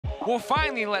will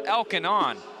finally let Elkin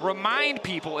on, remind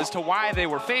people as to why they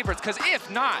were favorites, because if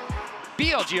not,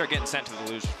 BLG are getting sent to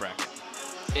the losers bracket.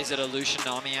 Is it a Lucian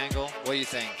Nami angle? What do you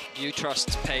think? You trust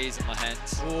Peyz and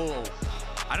Lehends? Oh,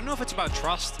 I don't know if it's about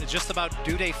trust. It's just about,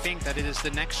 do they think that it is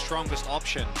the next strongest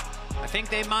option? I think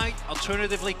they might.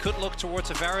 Alternatively, could look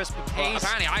towards a VEdius, but Peyz... Well,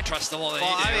 apparently I trust them more than you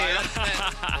do.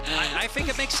 I think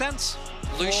it makes sense.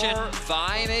 Lucian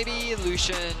Vi, maybe?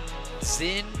 Lucian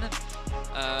Xin?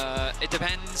 It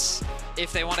depends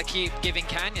if they want to keep giving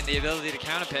Canyon the ability to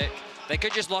counterpick. They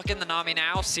could just lock in the Nami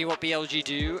now, see what BLG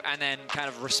do, and then kind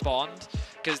of respond.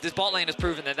 Because this bot lane has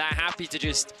proven that they're happy to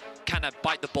just kind of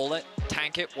bite the bullet,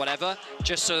 tank it, whatever,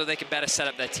 just so they can better set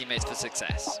up their teammates for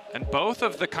success. And both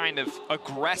of the kind of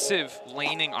aggressive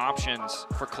laning options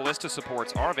for Kalista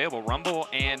supports are available. Rumble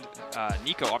and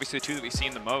Nico, obviously the two that we've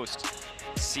seen the most.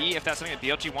 See if that's something that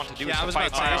BLG want to do. Yeah, I was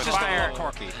about to say, it's just a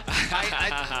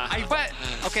Corki. But,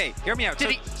 okay, hear me out.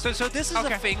 So this is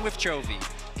a thing with Chovy.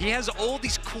 He has all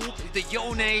these cool, the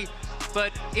Yone,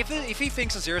 but if he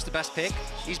thinks Azir is the best pick,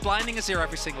 he's blinding Azir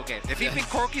every single game. If he thinks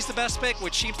Corki's the best pick,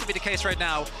 which seems to be the case right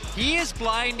now, he is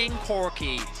blinding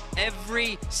Corki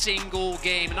every single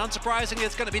game. And unsurprisingly,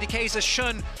 it's going to be the case as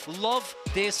Shun. Love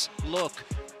this look.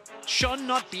 Shun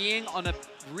not being on a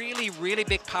really, really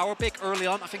big power pick early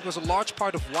on, I think was a large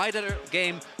part of why the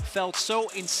game felt so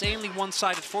insanely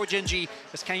one-sided for Gen.G,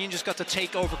 as Canyon just got to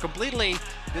take over completely.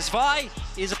 This Vi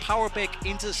is a power pick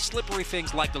into slippery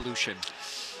things like the Lucian.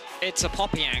 It's a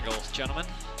Poppy angle, gentlemen.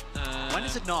 When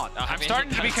is it not? I'm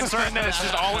starting to be concerned that it's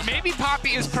just all... Maybe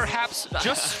Poppy is perhaps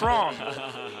just strong.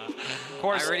 Of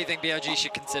course. I really think BLG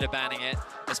should consider banning it,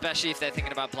 especially if they're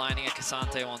thinking about blinding a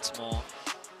Ksante once more.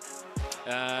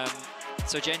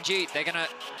 So Gen.G, they're going to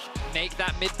make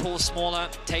that mid pool smaller,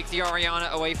 take the Orianna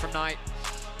away from Knight.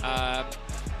 I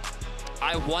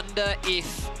wonder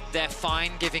if they're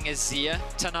fine giving Azir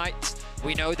tonight.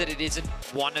 We know that it isn't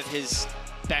one of his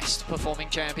best performing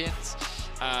champions.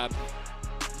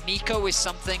 Nico is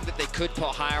something that they could put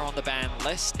higher on the ban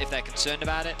list if they're concerned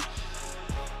about it.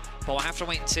 But we'll have to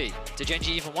wait and see. Do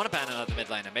Gen.G even want to ban another mid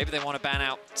laner? Maybe they want to ban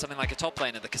out something like a top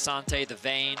laner, the Ksante, the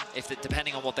Vayne,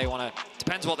 depending on what they want to,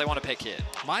 depends what they want to pick here.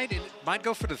 Might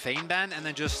go for the Vayne ban and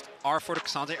then just R for the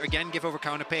Ksante, again give over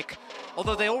counter pick.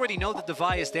 Although they already know that the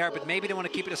Vi is there, but maybe they want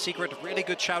to keep it a secret. Really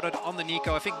good shout out on the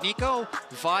Nico. I think Nico,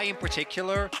 Vi in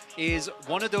particular, is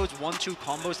one of those 1-2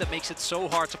 combos that makes it so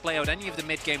hard to play out any of the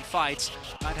mid-game fights.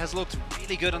 It has looked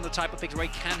really good on the type of picks where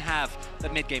he can have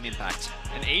that mid-game impact.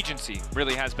 And agency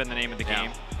really has been the name of the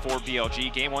game for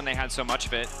BLG. Game 1, they had so much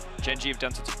of it. Gen.G have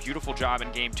done such a beautiful job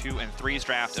in Game 2 and 3's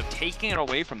draft of taking it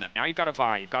away from them. Now you've got a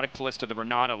Vi, you've got a Kalista, the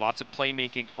Renata, lots of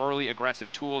playmaking, early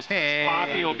aggressive tools.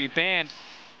 Poppy will be banned.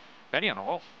 Betty on a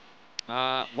roll.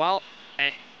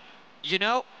 You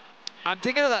know, I'm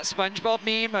thinking of that SpongeBob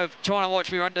meme of, do you want to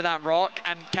watch me run to that rock?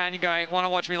 And Canyon going, want to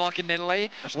watch me lock in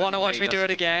Italy? Want to watch me do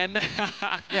it again?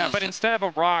 Yeah, but instead of a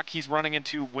rock, he's running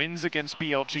into wins against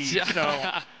BLG.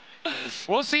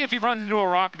 So we'll see if he runs into a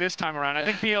rock this time around. I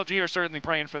think BLG are certainly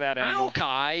praying for that angle.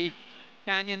 Maokai,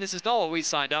 Canyon, this is not what we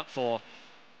signed up for.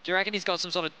 Do you reckon he's got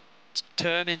some sort of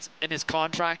term in his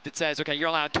contract that says, okay, you're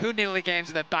allowed 2 Italy games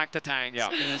and then back to tanks?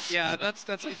 Yeah, that's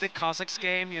the Cossacks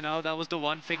game, you know, that was the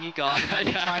one thing he got. And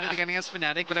he tried it against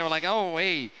Fnatic, but they were like, oh,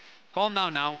 wait, calm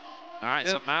down now. All right,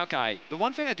 so Maokai. The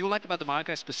one thing I do like about the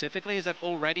Maokai specifically is that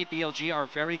already BLG are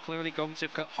very clearly going to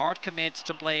hard commit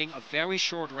to playing a very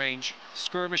short range,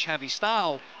 skirmish heavy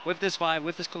style with this Vi,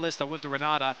 with this Kalista, with the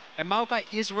Renata. And Maokai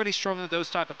is really strong in those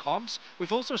type of comps.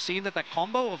 We've also seen that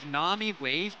combo of Nami,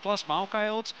 Wave plus Maokai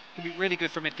ults can be really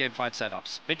good for mid-game fight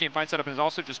setups. Mid-game fight setup is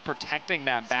also just protecting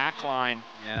that back line.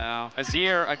 Yeah.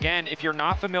 Azir, again, if you're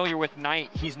not familiar with Knight,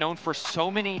 he's known for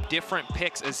so many different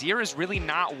picks. Azir is really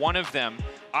not one of them.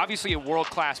 Obviously a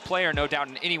world-class player, no doubt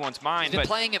in anyone's mind. He's been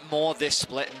playing it more this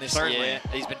split and this year.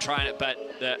 He's been trying it, but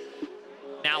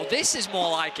now this is more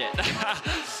like it.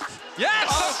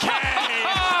 Yes! Okay!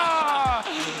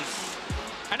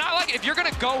 And I like it. If you're going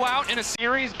to go out in a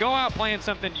series, go out playing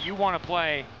something you want to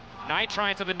play. Knight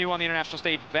trying something new on the international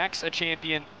stage. Vex, a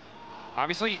champion.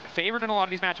 Obviously favored in a lot of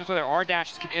these matches where there are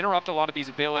dashes, can interrupt a lot of these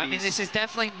abilities. I mean, this is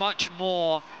definitely much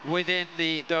more within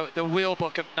the wheel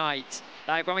book of Knight.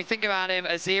 Like, when we think about him,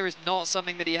 Azir is not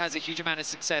something that he has a huge amount of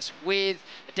success with.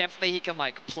 Definitely he can,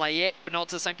 like, play it, but not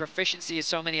to the same proficiency as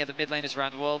so many other mid laners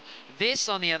around the world. This,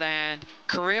 on the other hand,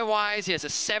 career-wise, he has a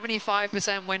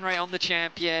 75% win rate on the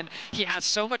champion. He has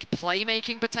so much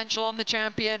playmaking potential on the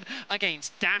champion.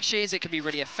 Against dashes, it can be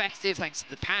really effective thanks to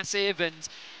the passive, and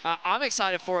I'm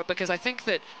excited for it because I think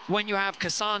that when you have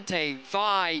Ksante,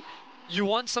 Vi, you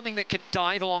want something that can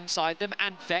dive alongside them,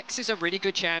 and Vex is a really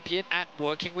good champion at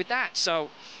working with that. So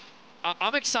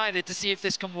I'm excited to see if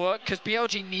this can work, because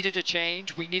BLG needed a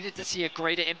change. We needed to see a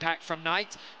greater impact from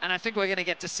Knight, and I think we're going to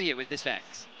get to see it with this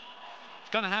Vex.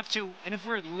 Gonna have to, and if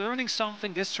we're learning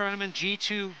something this tournament,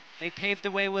 G2, they paved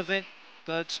the way with it,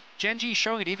 but Gen.G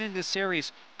showing it even in this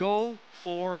series. Go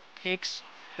for picks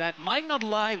that might not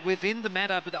lie within the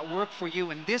meta, but that work for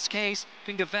you. In this case, I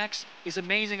think the Vex is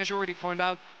amazing, as you already pointed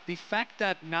out. The fact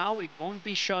that now it won't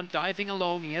be Shun diving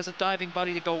alone, he has a diving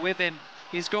buddy to go with him,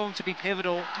 is going to be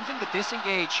pivotal. Even the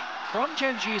disengage from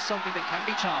Gen.G is something that can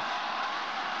be tough.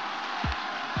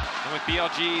 And with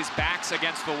BLG's backs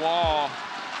against the wall,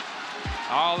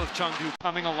 all of Chengdu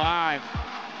coming alive.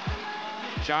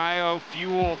 Gio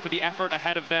fuel for the effort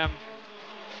ahead of them.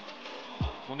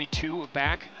 Only 2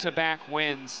 back-to-back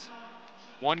wins.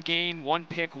 1 gain, 1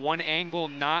 pick, 1 angle,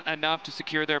 not enough to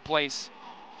secure their place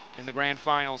in the grand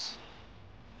finals.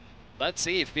 Let's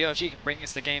see if BLG can bring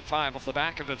us to game 5 off the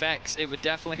back of a Vex. It would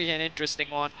definitely be an interesting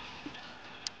one.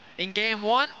 In game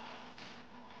 1,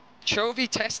 Chovy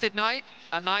tested Knight,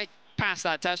 and Knight passed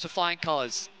that test with flying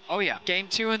colors. Oh yeah. Game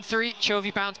 2 and 3,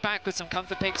 Chovy bounced back with some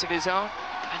comfort picks of his own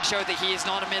and showed that he is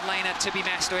not a mid laner to be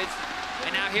messed with.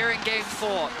 And now here in game 4,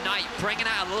 Knight bringing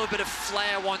out a little bit of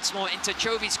flair once more into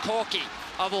Chovy's Corki,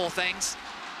 of all things.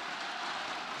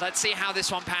 Let's see how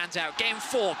this one pans out. Game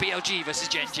 4, BLG versus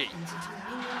Gen.G.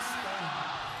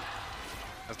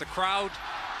 As the crowd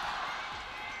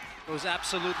goes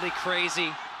absolutely crazy,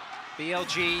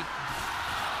 BLG,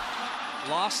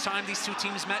 last time these two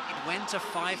teams met, it went to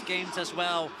 5 games as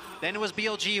well. Then it was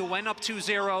BLG who went up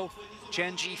 2-0.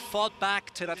 Gen.G fought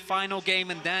back to that final game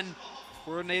and then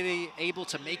were really able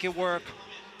to make it work.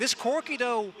 This Corki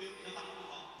though,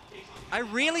 I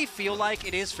really feel like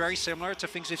it is very similar to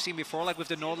things we've seen before, like with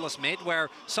the Nautilus mid, where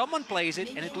someone plays it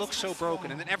and it looks so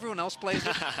broken, and then everyone else plays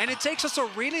it, and it takes us a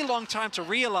really long time to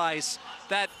realize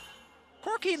that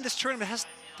Corki in this tournament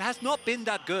has not been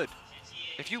that good.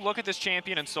 If you look at this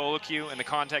champion in solo queue in the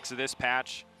context of this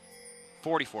patch,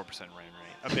 44% win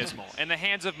rate, abysmal. In the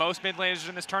hands of most mid laners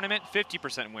in this tournament,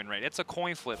 50% win rate. It's a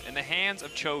coin flip. In the hands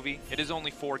of Chovy, it is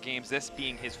only 4 games, this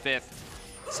being his 5th.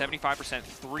 75%,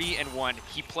 3-1.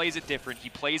 He plays it different, he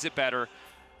plays it better.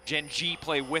 Gen.G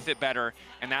play with it better,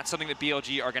 and that's something that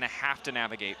BLG are gonna have to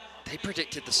navigate. They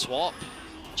predicted the swap.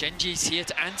 Gen.G's here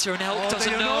to answer, and Elk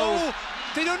doesn't know.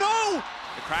 They don't know!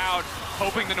 The crowd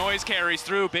hoping the noise carries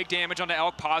through. Big damage onto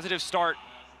Elk, positive start.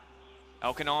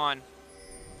 Elk and On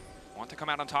want to come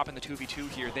out on top in the 2v2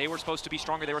 here. They were supposed to be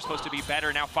stronger, they were supposed to be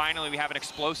better. Now finally we have an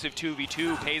explosive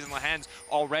 2v2. Peyz and Lehends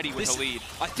already with the lead.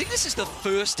 I think this is the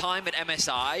first time at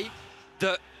MSI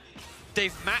that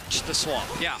they've matched the swap.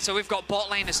 Yeah. So we've got bot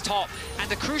lane as top.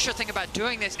 And the crucial thing about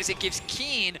doing this is it gives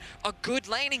Kiin a good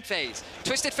laning phase.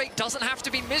 Twisted Fate doesn't have to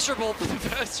be miserable for the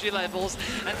first few levels,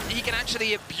 and he can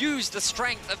actually abuse the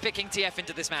strength of picking TF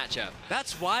into this matchup.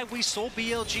 That's why we saw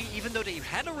BLG, even though they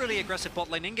had a really aggressive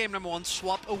bot lane in game number 1,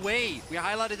 swap away. We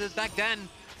highlighted it back then.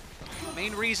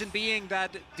 Main reason being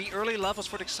that the early levels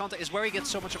for the Ksante is where he gets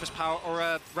so much of his power,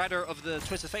 or rather of the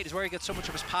Twisted Fate is where he gets so much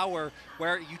of his power,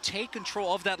 where you take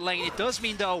control of that lane. It does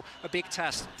mean though a big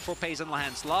test for Peyz and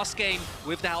Lehends. Last game,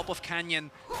 with the help of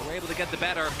Canyon, they were able to get the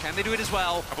better. Can they do it as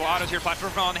well? Couple autos here,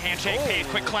 platform on the handshake. Peyz,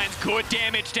 quick cleanse, good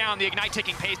damage down. The Ignite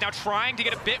taking Peyz, now trying to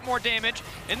get a bit more damage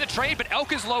in the trade, but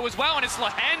Elk is low as well, and it's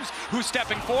Lehends who's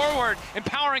stepping forward,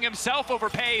 empowering himself over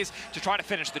Peyz to try to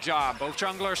finish the job. Both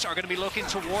junglers are going to be looking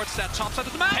towards that top side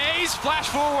of the map. Peyz, flash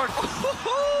forward.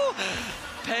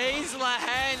 Peyz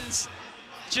Lehends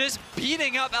just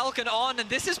beating up Elk and On, and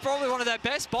this is probably one of their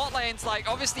best bot lanes. Like,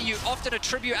 obviously you often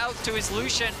attribute Elk to his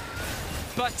Lucian,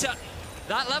 but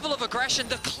that level of aggression,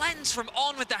 the cleanse from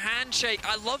On with the handshake.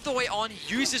 I love the way On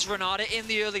uses Renata in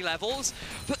the early levels,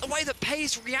 but the way that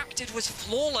Peyz reacted was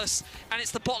flawless, and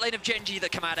it's the bot lane of Gen.G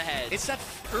that come out ahead. It's that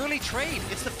early trade.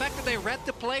 It's the fact that they read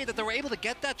the play, that they were able to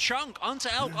get that chunk onto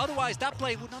Elk. Otherwise, that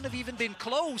play would not have even been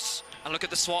close. And look at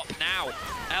the swap now.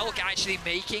 Elk actually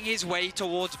making his way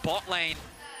towards bot lane.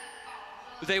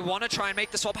 They want to try and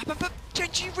make the swap happen, but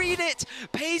Gen.G read it.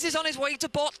 Peyz is on his way to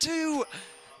bot too.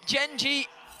 Gen.G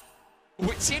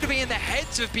would seem to be in the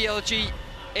heads of BLG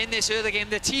in this early game.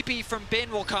 The TP from Bin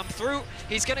will come through.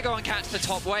 He's going to go and catch the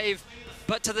top wave,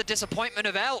 but to the disappointment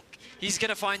of Elk, he's going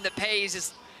to find that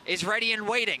Peyz is ready and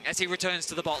waiting as he returns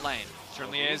to the bot lane.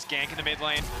 Certainly is. Gank in the mid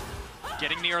lane.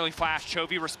 Getting the early flash.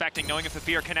 Chovy respecting, knowing if the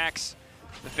fear connects,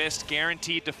 the fist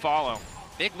guaranteed to follow.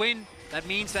 Big win. That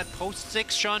means that post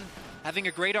 6 Shun having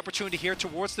a great opportunity here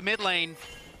towards the mid lane.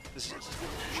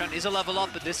 Shun is a level up,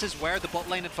 but this is where the bot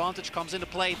lane advantage comes into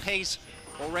play. Peyz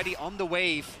already on the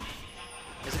wave,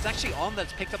 as it's actually On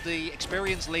that's picked up the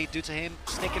experience lead due to him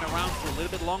sticking around for a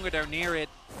little bit longer there near it.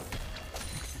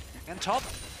 And top,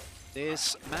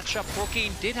 this matchup.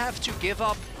 Kiin did have to give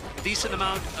up a decent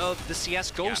amount of the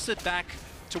CS, ghosted back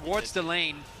towards the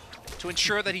lane to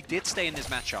ensure that he did stay in this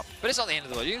matchup. But it's not the end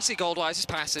of the world. You can see Goldwise is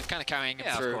passive, kind of carrying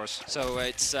him through. Of course. So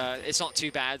it's not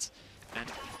too bad.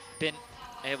 And been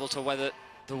able to weather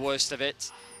the worst of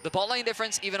it. The bot lane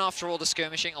difference, even after all the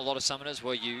skirmishing, a lot of summoners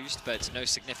were used, but no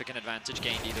significant advantage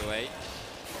gained either way.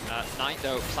 Knight,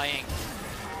 though, playing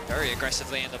very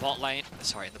aggressively in the bot lane.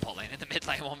 Sorry, in the mid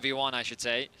lane 1v1, I should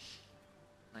say.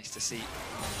 Nice to see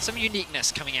some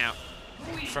uniqueness coming out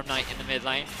from Knight in the mid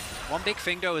lane. One big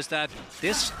thing, though, is that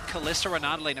this Kalista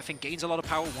Renata lane, I think, gains a lot of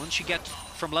power once you get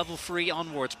from level 3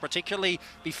 onwards, particularly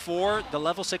before the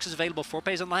level 6 is available for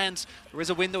Peyz and Lehends. There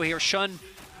is a window here. Shun,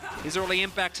 his early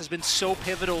impact has been so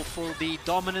pivotal for the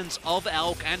dominance of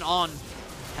Elk and On.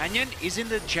 Canyon is in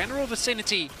the general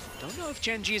vicinity. Don't know if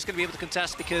Gen.G is going to be able to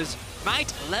contest because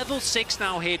Knight, level 6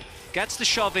 now hit, gets the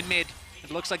shove in mid. It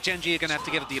looks like Gen.G are going to have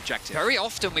to give it the objective. Very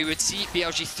often we would see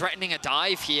BLG threatening a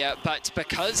dive here, but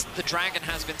because the Dragon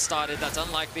has been started, that's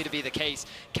unlikely to be the case.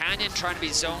 Canyon trying to be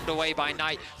zoned away by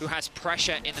Knight, who has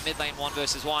pressure in the mid lane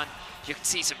 1v1. You can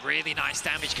see some really nice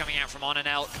damage coming out from On and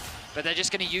Elk, but they're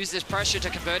just going to use this pressure to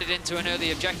convert it into an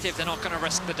early objective. They're not going to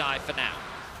risk the dive for now.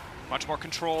 Much more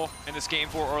control in this game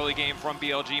 4 early game from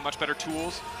BLG, much better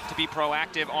tools to be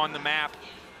proactive on the map.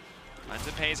 Lehends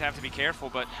and Peyz have to be careful,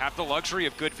 but have the luxury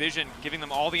of good vision, giving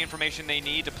them all the information they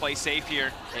need to play safe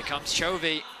here. Here comes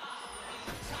Chovy.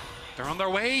 They're on their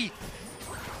way.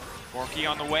 Corki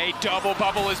on the way, double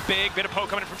bubble is big, bit of poke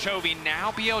coming in from Chovy.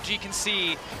 Now BLG can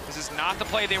see this is not the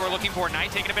play they were looking for.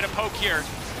 Knight taking a bit of poke here.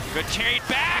 Good trade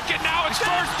back, and now it's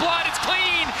first blood. It's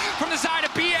clean from the side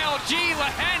of BLG.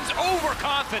 Lehends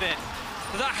overconfident.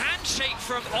 The handshake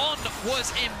from On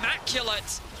was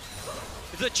immaculate.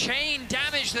 The chain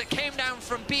damage that came down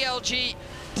from BLG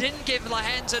didn't give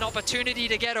Lehends an opportunity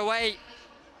to get away.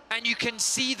 And you can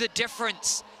see the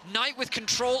difference. Knight with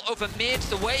control over mid,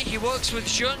 the way he works with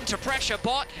Jun to pressure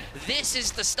bot. This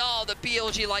is the style that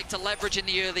BLG like to leverage in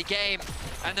the early game,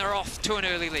 and they're off to an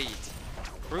early lead.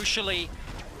 Crucially,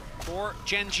 for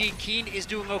Gen.G, Kiin is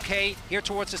doing okay here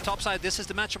towards his top side. This is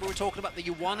the matchup we were talking about that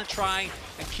you want to try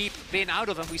and keep Bin out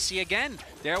of, and we see again.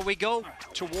 There we go,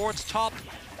 towards top.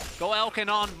 Go Elk and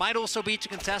On. Might also be to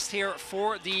contest here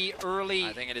for the early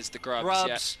I think it is the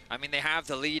grubs. Yeah. I mean, they have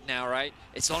the lead now, right?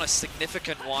 It's not a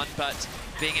significant one, but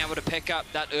being able to pick up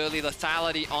that early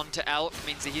lethality onto Elk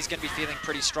means that he's going to be feeling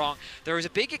pretty strong. There is a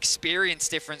big experience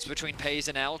difference between Peyz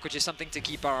and Elk, which is something to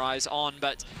keep our eyes on,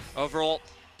 but overall,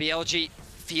 BLG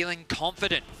feeling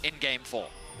confident in Game 4.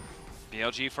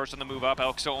 BLG first on the move up,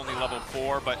 Elk still only level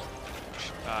 4, but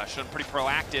shown pretty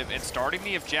proactive in starting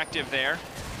the objective there.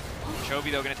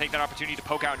 Chovy, though, going to take that opportunity to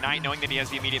poke out Knight, knowing that he has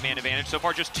the immediate man advantage. So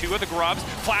far, just 2 of the grubs.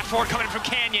 Flash forward coming in from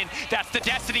Canyon. That's the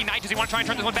Destiny. Knight, does he want to try and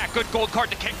turn this one back? Good gold card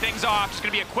to kick things off. Just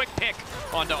going to be a quick pick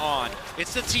onto On.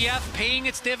 It's the TF paying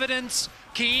its dividends.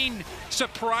 Kiin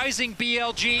surprising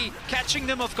BLG, catching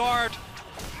them off guard.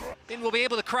 Bin will be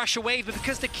able to crash away, but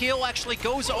because the kill actually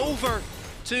goes over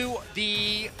to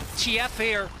the TF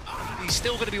here, he's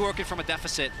still going to be working from a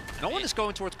deficit. No one is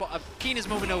going towards bot. Kiin is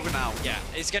moving over now. Yeah,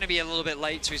 it's going to be a little bit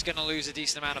late, so he's going to lose a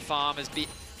decent amount of farm as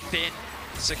Bin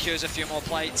secures a few more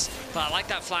plates. But I like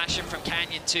that flash in from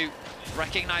Canyon too,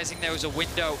 recognizing there was a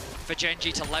window for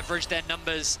Gen.G to leverage their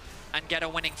numbers and get a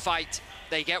winning fight.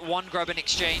 They get 1 grub in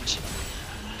exchange.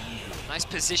 Nice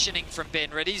positioning from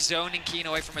Bin, really zoning Kiin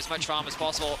away from as much farm as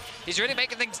possible. He's really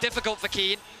making things difficult for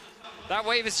Kiin. That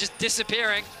wave is just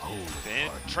disappearing. Bin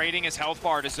trading his health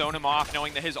bar to zone him off,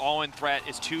 knowing that his all-in threat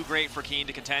is too great for Kiin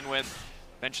to contend with.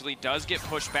 Eventually does get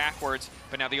pushed backwards,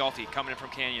 but now the ulti coming in from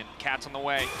Canyon. Cat's on the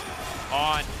way.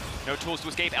 On. No tools to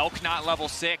escape. Elk not level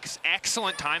 6.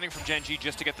 Excellent timing from Gen.G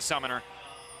just to get the summoner.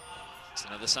 It's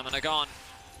another summoner gone.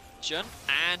 Jun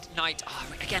and Knight. Oh,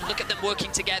 again, look at them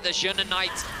working together. Jun and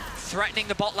Knight threatening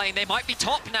the bot lane. They might be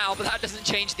top now, but that doesn't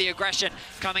change the aggression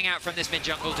coming out from this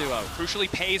mid-jungle duo. Crucially,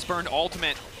 Peyz burned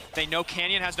ultimate. They know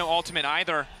Canyon has no ultimate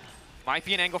either. Might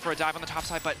be an angle for a dive on the top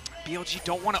side, but BLG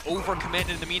don't want to overcommit.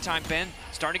 In the meantime, Ben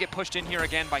starting to get pushed in here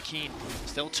again by Kiin.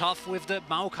 Still tough with the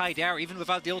Maokai there, even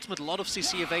without the ultimate. A lot of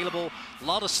CC available, a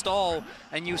lot of stall,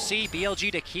 and you see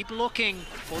BLG to keep looking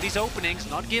for these openings,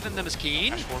 not giving them as Kiin.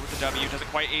 Dash forward with the W, doesn't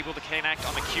quite able to connect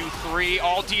on the Q3.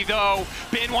 Ulti though,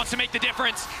 Bin wants to make the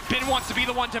difference. Bin wants to be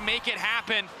the one to make it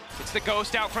happen. It's the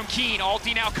ghost out from Kiin.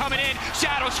 Ulti now coming in.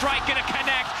 Shadow Strike gonna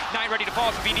connect. Knight ready to fall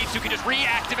if he needs to. Can just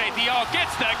reactivate the ult.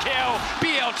 Gets the kill.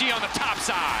 BLG on the top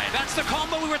side. That's the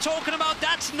combo we were talking about.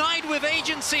 That's Knight with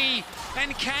agency.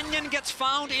 And Canyon gets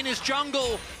found in his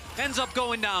jungle. Ends up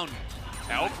going down.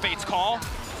 Elk, Fate's Call.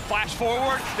 flash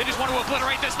forward. They just want to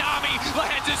obliterate this Nami.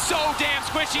 Lehends is so damn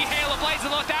squishy. Hail of Blades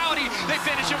and lethality. They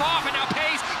finish him off, and now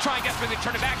Peyz trying desperately to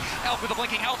turn it back. Elf with a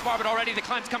blinking health bar, but already the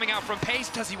cleanse coming out from Peyz.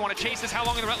 Does he want to chase this? How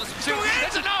long in the Relentless Pursuit?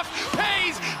 It's enough!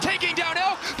 Peyz taking down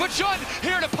Elf, but Shun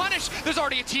here to punish. There's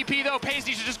already a TP though. Peyz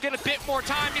needs to just get a bit more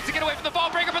time. Needs to get away from the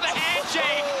ball breaker for the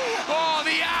handshake. Oh,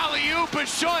 the alley-oop, but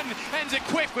Shun ends it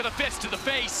quick with a fist to the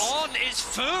face. On is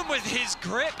firm with his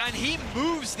grip, and he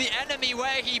moves the enemy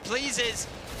where he pleases.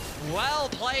 Well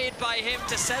played by him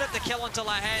to set up the kill onto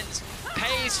Lehends.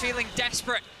 Peyz feeling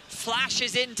desperate,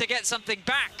 flashes in to get something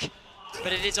back.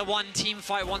 But it is a one team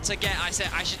fight once again.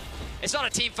 It's not a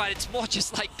team fight, it's more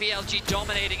just like BLG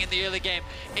dominating in the early game.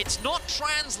 It's not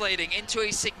translating into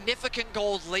a significant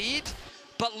gold lead,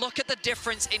 but look at the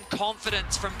difference in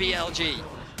confidence from BLG.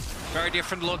 Very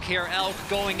different look here. Elk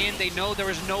going in. They know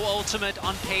there is no ultimate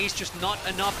on Peyz, just not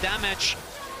enough damage.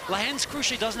 Lehends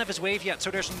crucially doesn't have his wave yet, so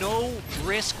there's no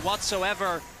risk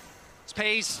whatsoever. It's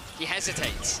Peyz. He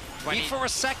hesitates. For a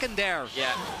second there.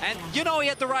 Yeah. And you know he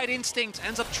had the right instinct.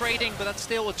 Ends up trading, but that's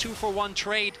still a 2-for-1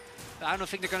 trade. I don't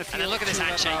think they're going to feel. And then look at this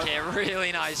handshake here.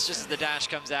 Really nice, just as the dash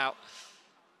comes out.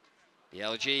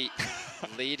 BLG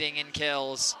leading in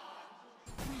kills.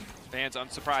 Fans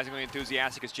unsurprisingly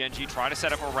enthusiastic as Gen.G try to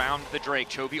set up around the Drake.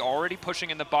 Chovy already pushing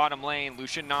in the bottom lane.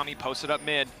 Lucian, Nami posted up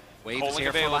mid. Wave is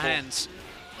here for Lehends.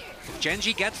 If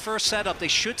Gen.G get first setup, they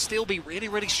should still be really,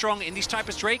 really strong in these type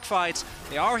of Drake fights.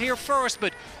 They are here first,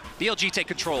 but BLG take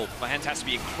control. Lehends has to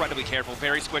be incredibly careful.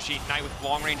 Very squishy. Knight with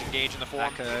long range engage in the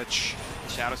form. Package.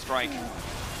 Shadow Strike.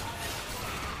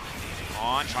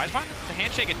 On, tries to find the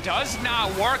handshake. It does not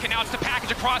work, and now it's the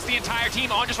package across the entire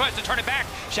team. On just tries to turn it back.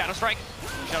 Shadow Strike.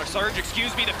 Shadow Surge,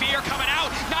 excuse me, the fear coming out.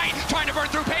 Knight trying to burn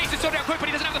through Peyz. It's so damn quick, but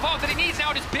he doesn't have the follow that he needs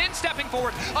now. It is Ben stepping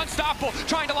forward, unstoppable,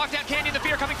 trying to lock down Canyon. The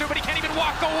fear coming through, but he can't even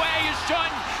walk away as Shun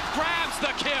grabs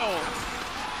the kill.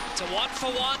 It's a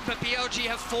 1-for-1, but BLG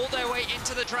have fought their way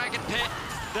into the Dragon Pit.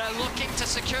 They're looking to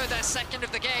secure their second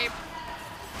of the game.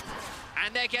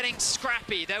 And they're getting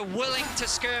scrappy. They're willing to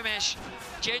skirmish.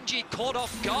 Gen.G caught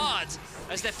off guard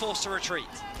as they're forced to retreat.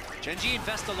 Gen.G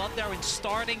invest a lot there in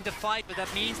starting the fight, but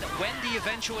that means that when the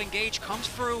eventual engage comes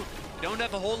through, you don't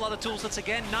have a whole lot of tools. That's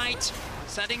again Knight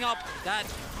setting up that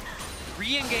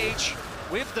re-engage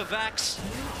with the Vex,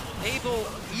 able,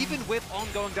 even with On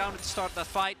going down at the start of that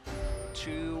fight,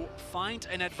 to find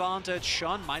an advantage.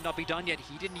 Shun might not be done yet.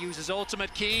 He didn't use his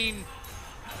ultimate. Kiin.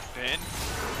 Ben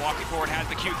walking forward, has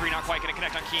the Q3, not quite going to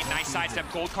connect on Kiin. Nice sidestep,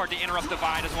 gold card to interrupt the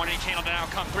VI. Doesn't want any channel to now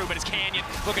come through, but it's Canyon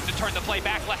looking to turn the play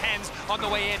back. Lehends on the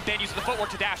way in. Ben uses the footwork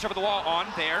to dash over the wall. On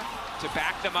there to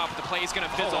back them up. The play is going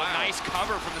to fizzle. Wow. Nice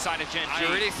cover from the side of Gen.G.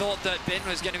 I really thought that Ben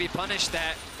was going to be punished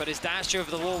there, but his dash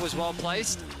over the wall was well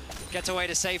placed. Gets away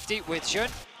to safety with Shun.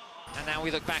 And now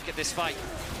we look back at this fight.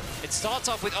 It starts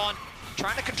off with On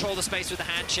trying to control the space with the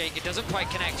handshake. It doesn't quite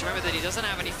connect. Remember that he doesn't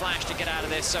have any flash to get out of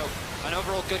this, so an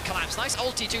overall good collapse. Nice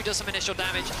ulti too, does some initial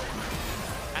damage.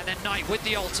 And then Knight with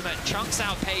the ultimate chunks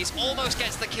out Peyz, almost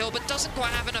gets the kill, but doesn't quite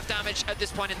have enough damage at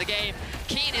this point in the game.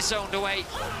 Kiin is zoned away,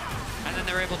 and then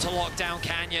they're able to lock down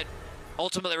Canyon,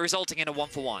 ultimately resulting in a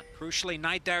 1-for-1. Crucially,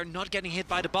 Knight there not getting hit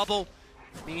by the bubble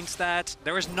means that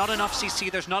there is not enough CC,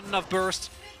 there's not enough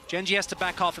burst. Gen.G has to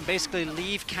back off and basically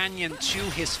leave Canyon to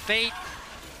his fate.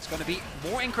 It's going to be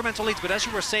more incremental leads, but as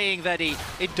you were saying, Vedi,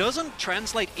 it doesn't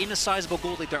translate in a sizable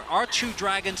gold lead. There are 2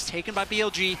 dragons taken by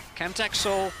BLG, Chemtech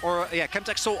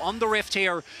Soul on the Rift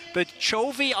here, but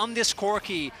Chovy on this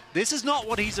Corki, this is not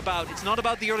what he's about. It's not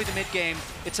about the early to mid game,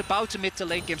 it's about the mid to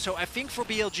late game. So I think for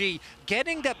BLG,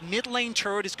 getting that mid lane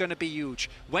turret is going to be huge.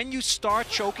 When you start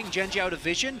choking Gen.G out of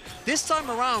vision, this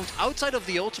time around, outside of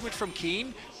the ultimate from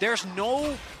Kiin, there's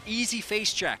no easy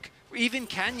face check. Even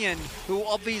Canyon, who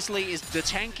obviously is the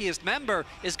tankiest member,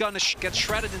 is going to get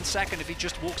shredded in second if he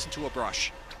just walks into a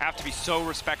brush. Have to be so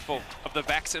respectful of the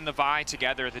Vex and the Vi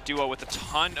together, the duo with a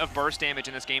ton of burst damage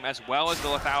in this game, as well as the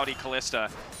lethality Kalista.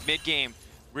 Mid-game,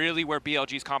 really where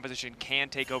BLG's composition can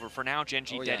take over. For now,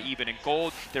 Gen.G dead even in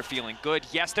gold. They're feeling good.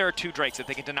 Yes, there are 2 Drakes. If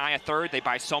they can deny a third, they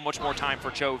buy so much more time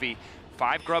for Chovy.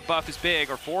 5 grub buff is big,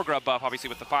 or 4 grub buff, obviously,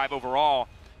 with the 5 overall.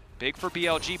 Big for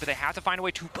BLG, but they have to find a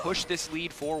way to push this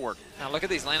lead forward. Now look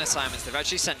at these lane assignments. They've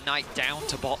actually sent Knight down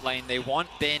to bot lane. They want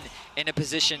Ben in a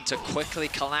position to quickly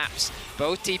collapse.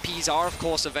 Both TPs are, of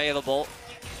course, available.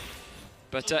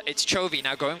 But it's Chovy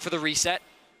now going for the reset.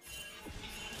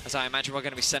 As I imagine we're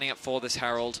going to be setting up for this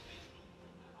Herald.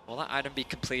 Will that item be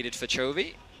completed for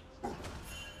Chovy?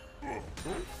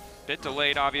 Bit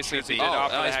delayed, obviously, as he did off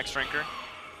the Hex Drinker.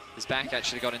 His back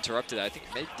actually got interrupted. I think,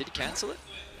 maybe, did he cancel it?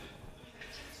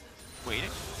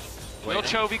 Waiting. Will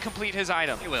Chovy complete his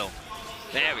item? He will.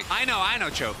 There we go. I know,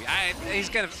 Chovy. He's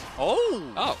gonna.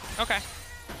 Oh, okay.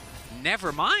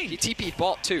 Never mind. He TP'd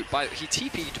bot too. He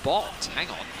TP'd bot. Hang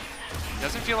on.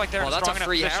 Doesn't feel like they're in a that's strong a enough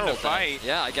free position Herald to fight.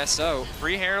 Yeah, I guess so.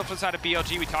 Free Herald from the side of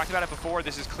BLG. We talked about it before.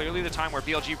 This is clearly the time where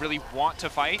BLG really want to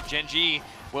fight. Gen.G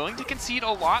willing to concede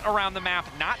a lot around the map,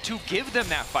 not to give them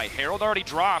that fight. Herald already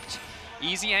dropped.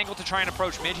 Easy angle to try and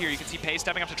approach mid here. You can see Peyz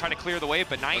stepping up to try to clear the wave,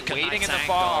 but Knight waiting in the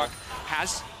fog.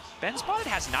 Has been spotted?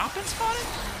 Has not been spotted?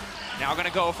 Now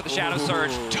gonna go for the Shadow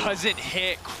Surge. Doesn't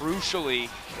hit, crucially.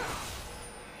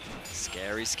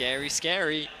 Scary, scary,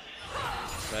 scary.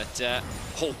 But,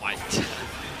 oh my.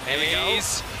 There we go.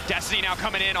 Destiny now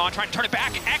coming in on, trying to turn it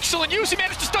back. Excellent use. He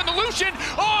managed to stun the Lucian.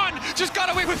 On, just got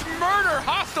away with murder.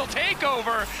 Hostile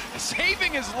takeover,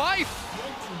 saving his life.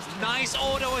 Nice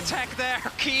auto attack there.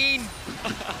 Kiin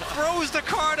throws the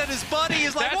card at his buddy.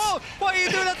 He's like, whoa, why you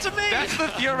do that to me? That's the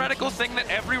theoretical thing that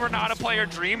every Renata player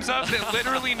dreams of that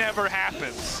literally never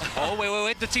happens. Oh,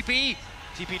 wait, the TP.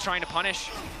 TP trying to punish.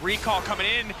 Recall coming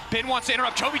in. Bin wants to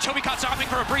interrupt Chovy. Chovy caught stopping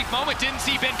for a brief moment. Didn't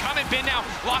see Bin coming. Bin now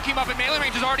locking him up in melee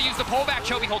range. Has already used the pullback.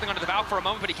 Chovy holding onto the Valk for a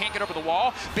moment, but he can't get over the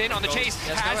wall. Bin on the chase.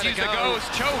 Has used the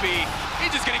ghost. Chovy,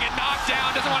 he's just going to get knocked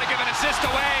down. Doesn't want to give an assist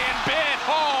away. And Bin,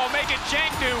 making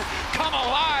Chengdu come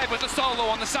alive with a solo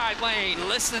on the side lane.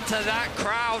 Listen to that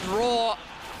crowd roar.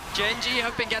 Gen.G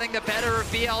have been getting the better of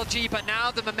BLG, but now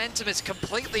the momentum is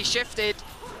completely shifted.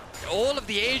 All of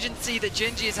the agency that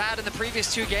Gen.G has had in the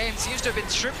previous 2 games seems to have been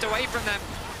stripped away from them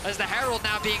as the Herald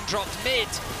now being dropped mid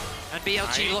and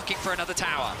BLG looking for another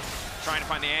tower. Trying to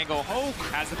find the angle.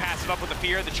 Has the passive up with the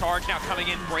fear. The charge now coming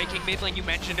in, breaking mid lane. You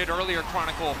mentioned it earlier,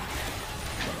 Chronicler,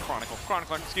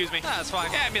 excuse me. That's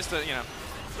fine. Yeah, I missed a little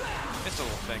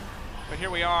thing. But here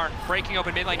we are, breaking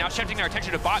open mid lane, now shifting their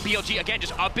attention to bot. BLG, again,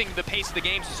 just upping the pace of the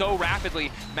game so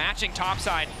rapidly, matching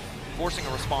topside, forcing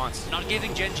a response. Not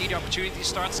giving Gen.G the opportunity to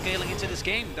start scaling into this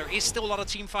game. There is still a lot of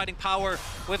team fighting power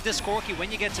with this Corki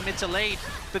when you get to mid to late.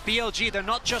 But BLG, they're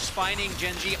not just fighting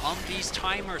Gen.G on these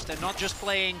timers. They're not just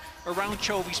playing around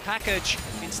Chovy's package.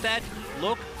 Instead,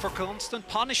 look for constant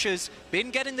punishes. Bin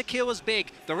getting the kill was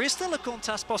big. There is still a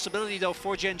contest possibility though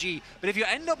for Gen.G. But if you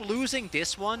end up losing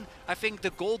this one, I think the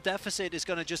gold deficit is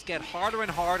going to just get harder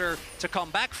and harder to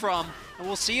come back from. And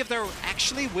we'll see if they're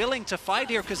actually willing to fight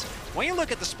here, because when you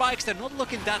look at the spikes, they're not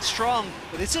looking that strong.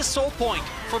 But it's a soul point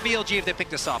for BLG if they pick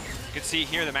this up. You can see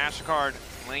here the MasterCard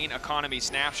lane economy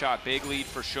snapshot. Big lead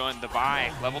for Shun. The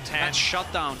buy, level 10. That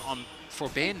shutdown for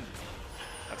Bin.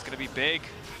 That's going to be big.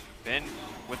 Bin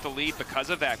with the lead because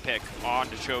of that pick on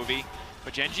to Chovy.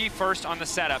 But Gen.G first on the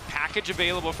setup. Package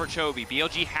available for Chovy.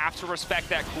 BLG have to respect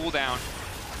that cooldown.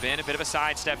 Bin a bit of a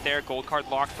sidestep there. Gold card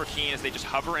locked for Kiin as they just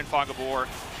hover and fog a bore.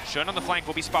 Shun on the flank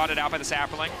will be spotted out by the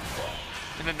Sapperling.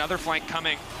 And another flank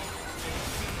coming.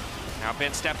 Now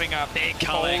Bin stepping up. Big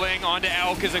pulling onto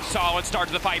Elk is a solid start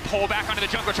to the fight. Pull back onto the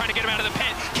jungler, trying to get him out of the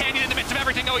pit. Canyon in the midst of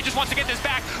everything. No, he just wants to get this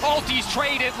back. Ulti's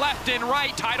traded left and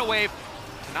right. Tidal wave.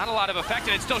 Not a lot of effect,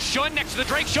 and it's still Shun next to the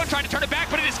Drake. Shun trying to turn it back,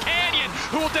 but it is Canyon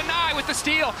who will deny with the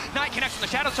steal. Knight connects on the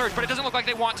Shadow Surge, but it doesn't look like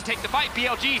they want to take the fight.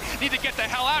 BLG need to get the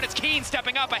hell out. It's Kiin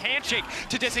stepping up, a handshake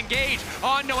to disengage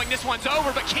on knowing this one's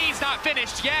over, but Kiin's not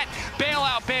finished yet.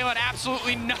 Bailout,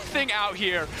 absolutely nothing out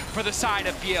here for the side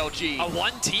of BLG. A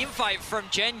one-team fight from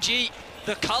Gen.G.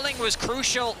 The culling was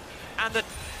crucial, and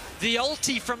the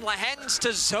ulti from Lehends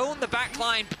to zone the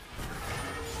backline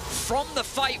from the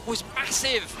fight was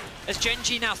massive. As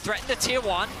Gen.G now threaten the tier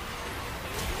 1.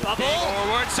 Bubble.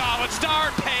 Forward, solid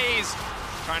start. Peyz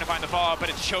trying to find the follow-up, but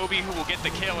it's Chovy who will get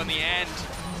the kill in the end.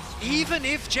 Even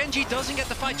if Gen.G doesn't get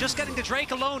the fight, just getting the Drake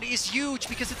alone is huge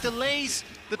because it delays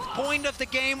the point of the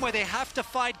game where they have to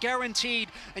fight guaranteed.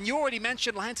 And you already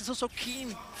mentioned Lehends is also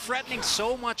Kiin, threatening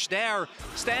so much there,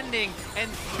 standing. And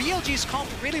BLG's comp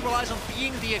really relies on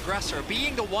being the aggressor,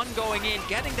 being the one going in,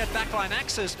 getting that backline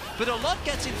access. But a lot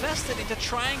gets invested into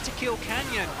trying to kill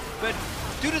Canyon. But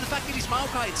due to the fact that he's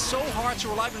Maokai, it's so hard to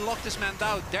reliably lock this man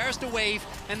down. There's the wave,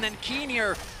 and then Kiin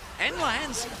here and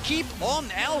Lehends keep on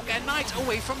Elk and Knight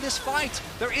away from this fight.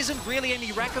 There isn't really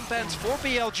any recompense for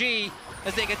BLG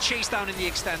as they get chased down in the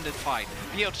extended fight.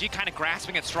 BLG kind of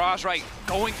grasping at straws, right?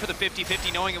 Going for the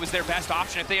 50-50, knowing it was their best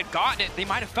option. If they had gotten it, they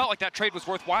might have felt like that trade was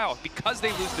worthwhile because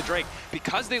they lose the Drake,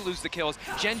 because they lose the kills.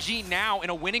 Gen.G now in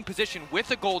a winning position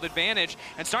with a gold advantage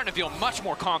and starting to feel much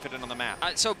more confident on the map.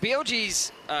 So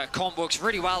BLG's comp works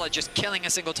really well at just killing a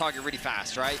single target really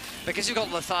fast, right? Because you've got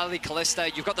Lethality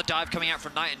Kalista, you've got the dive coming out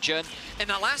from Knight and Jun. In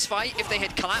that last fight, if they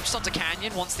had collapsed onto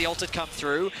Canyon once the ult had come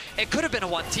through, it could have been a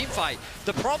one-team fight.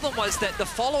 The problem was that the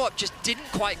follow-up just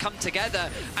didn't quite come together,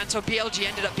 and so BLG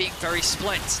ended up being very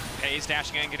split. Peyz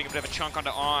dashing in, getting a bit of a chunk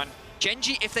onto On.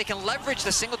 Gen.G, if they can leverage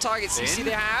the single target CC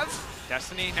they have,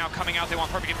 Destiny now coming out, they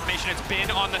want perfect information. It's Bin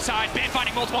on the side. Bin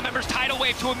finding multiple members. Tidal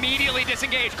wave to immediately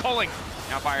disengage. Culling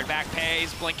now fired back.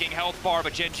 Peyz blinking health bar,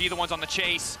 but Gen.G the ones on the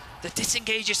chase. The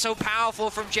disengage is so powerful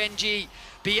from Gen.G.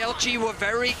 BLG were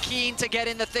very keen to get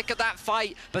in the thick of that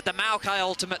fight, but the Maokai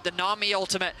ultimate, the Nami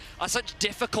ultimate are such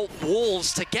difficult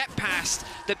walls to get past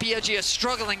that BLG are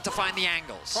struggling to find the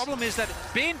angles. Problem is that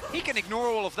Bin, he can ignore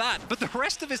all of that, but the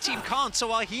rest of his team can't. So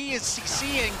while he is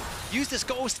CCing, use this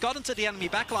ghost, got into the enemy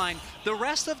backline, the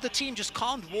rest of the team just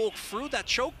can't walk through that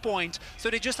choke point,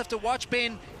 so they just have to watch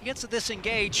Bin. He gets to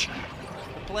disengage.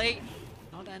 The play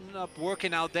not ending up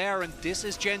working out there, and this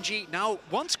is Gen.G. Now,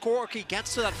 once Corki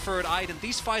gets to that third item,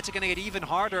 these fights are going to get even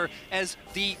harder as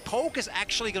the poke is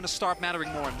actually going to start mattering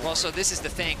more and more. Well, so this is the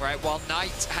thing, right? While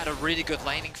Knight had a really good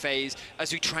laning phase,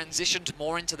 as we transitioned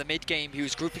more into the mid game, he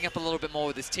was grouping up a little bit more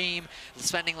with his team,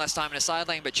 spending less time in a side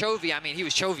lane. But Chovy, I mean, he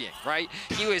was Chovying, right?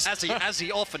 He was as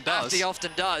he often does. As he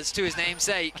often does, to his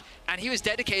namesake. And he was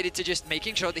dedicated to just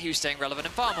making sure that he was staying relevant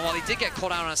in farm. And while he did get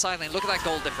caught out on a side lane, look at that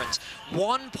gold difference.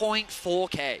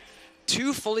 1.4k.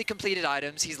 2 fully completed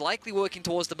items. He's likely working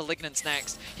towards the Malignance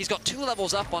next. He's got 2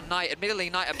 levels up on Knight. Admittedly,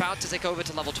 Knight about to take over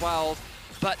to level 12.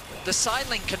 But the side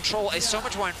lane control is so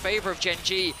much more in favor of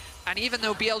Gen.G. And even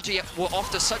though BLG were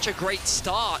off to such a great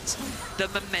start, the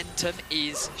momentum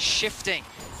is shifting.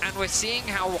 And we're seeing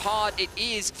how hard it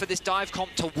is for this dive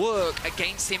comp to work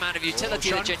against the amount of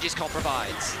utility that Gen.G's comp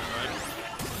provides.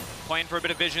 Playing for a bit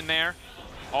of vision there.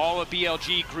 All of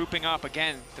BLG grouping up.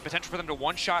 Again, the potential for them to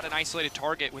one-shot an isolated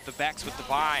target with the Vex, with the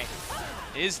buy,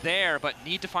 is there, but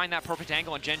need to find that perfect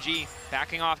angle, and Gen.G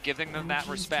backing off, giving them that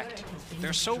respect.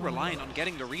 They're so reliant on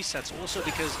getting the resets also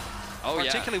because,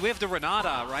 particularly with the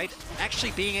Renata, right,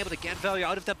 actually being able to get value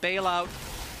out of that bailout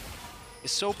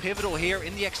is so pivotal here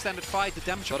in the extended fight. The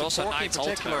damage but of the also Corki Knight's in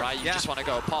particular. ultimate, right? You just want to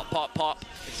go pop, pop, pop.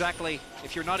 Exactly.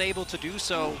 If you're not able to do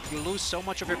so, you lose so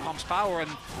much of your comp's power,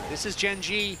 and this is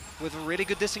Gen.G with a really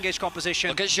good disengage composition.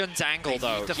 Look at Jun's angle,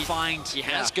 though. He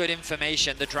has good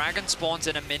information. The dragon spawns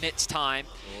in a minute's time.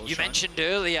 You mentioned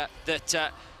earlier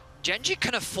that Gen.G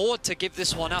can afford to give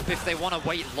this one up if they want to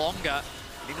wait longer.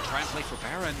 Even try and play for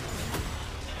Baron.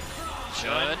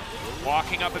 Jun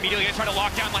walking up immediately and trying to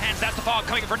lock down Lehends. That's the follow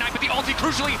coming in for Knight, but the ulti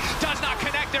crucially does not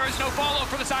connect. There is no follow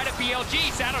for the side of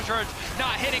BLG. Shadow Charge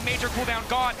not hitting, major cooldown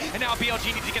gone, and now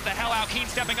BLG needs to get the hell out. Kiin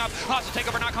stepping up, hostile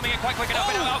takeover not coming in quite quick enough,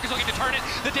 and now Elk is looking to turn it.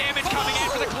 The damage coming in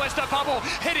for the Kalista bubble,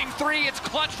 hitting 3. It's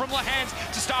clutch from Lehends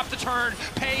to stop the turn.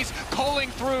 Peyz culling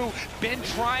through, Bin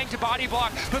trying to body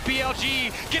block, but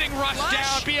BLG getting rushed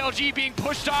down. BLG being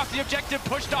pushed off the objective,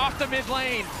 pushed off the mid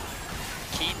lane.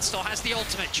 Kiin still has the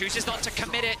ultimate, chooses not to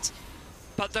commit it,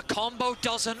 but the combo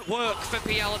doesn't work for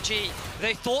BLG.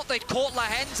 They thought they'd caught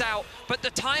Lehends out, but the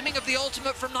timing of the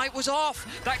ultimate from Knight was off.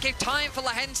 That gave time for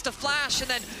Lehends to flash, and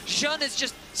then Jun is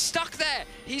just stuck there.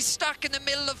 He's stuck in the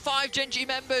middle of 5 Gen.G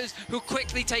members who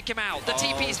quickly take him out. The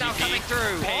TP's now coming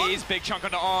through. Peyz, big chunk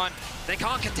onto On. They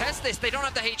can't contest this, they don't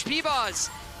have the HP bars.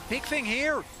 Big thing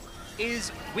here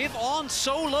is with On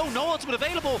so low, no ultimate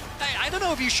available. I don't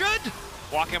know if you should.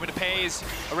 Walking up into Peyz,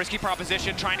 a risky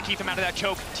proposition, trying to keep them out of that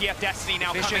choke. TF Destiny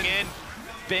now coming in.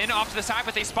 Bin off to the side,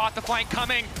 but they spot the flank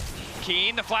coming.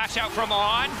 Kiin, the flash out from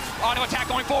On. Auto attack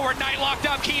going forward, Knight locked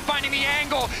up, Kiin finding the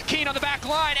angle. Kiin on the back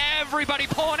line, everybody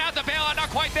pulling out the bailout, not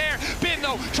quite there. Bin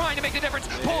though, trying to make the difference,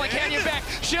 pulling Canyon back.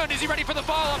 Shun, is he ready for the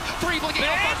follow-up? 3 blinking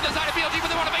out front to the side of BLG, but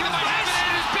they want to make the fight happen,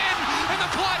 and it is Bin in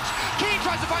the clutch. Kiin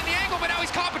tries to find the angle, but now he's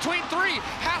caught between 3.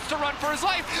 Has to run for his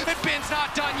life, and Bin's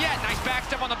not done yet. Nice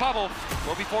backstep on the bubble.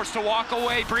 Will be forced to walk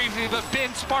away briefly, but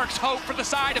Bin sparks hope for the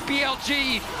side of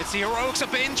BLG. It's the heroics of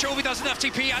Bin. Chovy doesn't have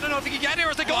TP. I don't know if he can get here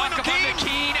as they go on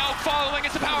Kiin out following.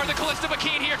 It's the power of the Kalista, but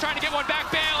Kiin here trying to get one back.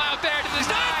 Bail out there to the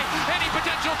side. Any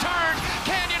potential turn.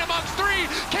 Canyon amongst 3.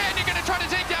 Canyon gonna try to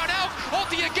take down Elk.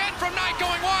 Ulti again from Knight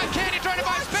going wide. Canyon trying to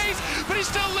buy space, but he's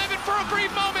still living for a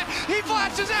brief moment. He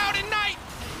flashes out, and Knight,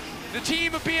 the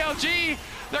team of BLG,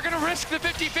 they're gonna risk the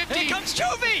 50-50. Here comes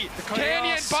Chovy!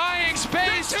 Canyon buying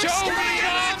space. Chovy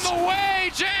on the way.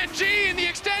 Gen.G in the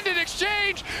extended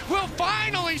exchange will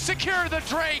finally secure the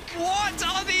Drake. What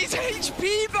are these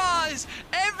HP bars?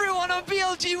 Everyone on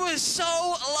BLG was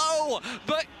so low,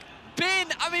 but Bin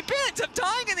ends up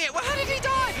dying in the end. Well, how did he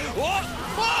die? What?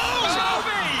 Whoa!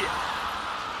 Chovy!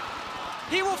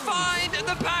 He will find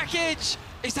the package.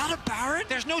 Is that a Baron?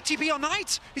 There's no TP on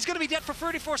Knight. He's going to be dead for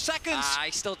 34 seconds.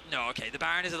 No, okay, the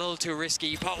Baron is a little too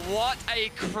risky, but what a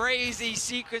crazy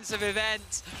sequence of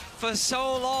events. For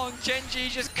so long, Gen.G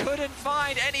just couldn't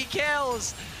find any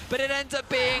kills, but it ends up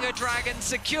being a dragon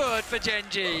secured for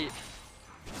Gen.G.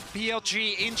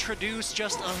 BLG introduced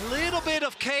just a little bit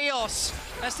of chaos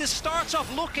as this starts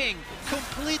off looking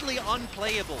completely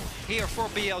unplayable here for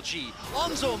BLG.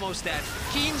 On's almost dead,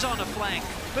 Kiin's on a flank,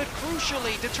 but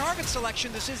crucially, the target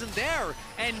selection just isn't there.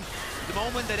 And the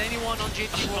moment that anyone on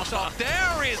Gen.G walks off,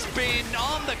 there is Bin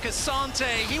on the Ksante.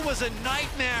 He was a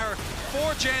nightmare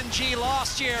for Gen.G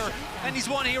last year, and he's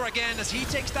won here again as he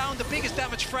takes down the biggest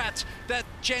damage threat that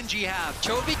Gen.G have.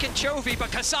 Chovy can Chovy,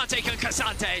 but Ksante can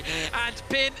Ksante, and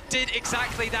Bin did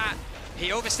exactly that.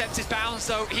 He oversteps his bounds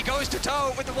though. He goes to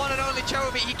toe with the one and only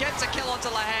Chovy. He gets a kill onto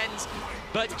Lehends,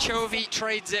 but Chovy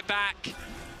trades it back.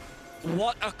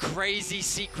 What a crazy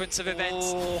sequence of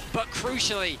events. Oh. But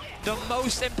crucially, the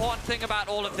most important thing about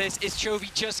all of this is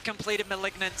Chovy just completed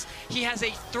Malignant. He has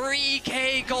a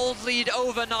 3k gold lead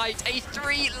overnight, a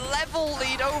 3-level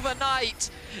lead overnight.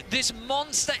 This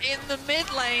monster in the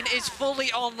mid lane is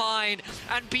fully online,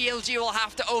 and BLG will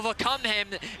have to overcome him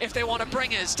if they want to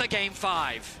bring us to game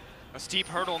 5. A steep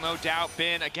hurdle, no doubt.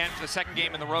 Bin, again, for the second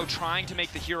game in the row, trying to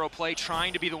make the hero play,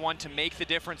 trying to be the one to make the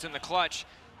difference in the clutch.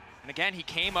 And again, he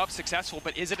came up successful,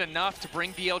 but is it enough to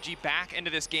bring BLG back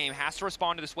into this game? Has to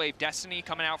respond to this wave. Destiny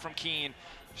coming out from Kiin.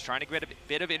 Just trying to get a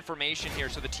bit of information here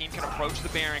so the team can approach the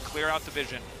Baron, clear out the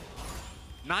vision.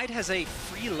 Knight has a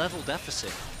 3-level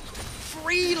deficit.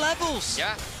 3 levels!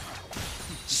 Yeah.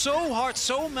 So hard,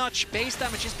 so much base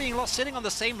damage is being lost, sitting on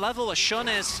the same level as Shun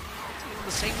is, on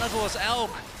the same level as Elk.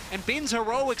 And Bin's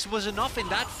heroics was enough in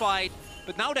that fight,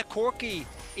 but now that Corki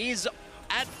is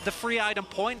at the free item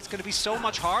point, it's going to be so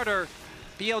much harder.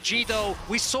 BLG though,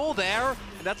 we saw there,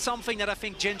 and that's something that I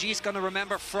think Gen.G is going to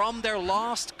remember from their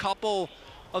last couple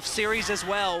of series as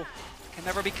well. Can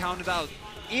never be counted out.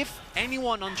 If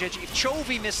anyone on Gen.G, if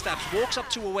Chovy missteps, walks up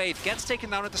to a wave, gets taken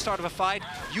down at the start of a fight,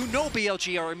 you know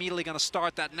BLG are immediately going to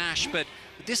start that Nash, but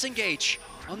the disengage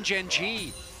on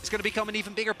Gen.G is going to become an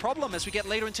even bigger problem as we get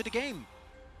later into the game.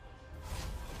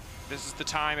 This is the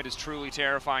time it is truly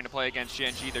terrifying to play against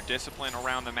Gen.G. Their discipline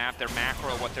around the map, their macro,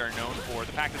 what they're known for.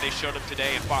 The fact that they showed up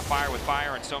today and fought fire with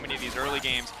fire in so many of these early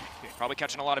games, probably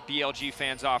catching a lot of BLG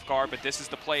fans off guard, but this is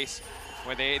the place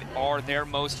where they are their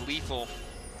most lethal.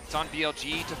 It's on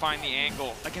BLG to find the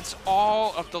angle against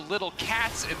all of the little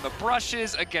cats in the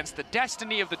brushes, against the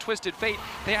destiny of the Twisted Fate.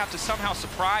 They have to somehow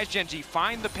surprise Gen.G,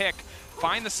 find the pick,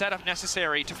 find the setup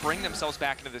necessary to bring themselves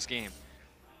back into this game.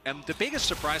 And the biggest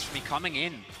surprise for me coming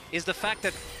in is the fact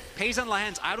that Peyz and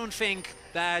Lehends, I don't think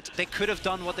that they could have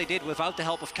done what they did without the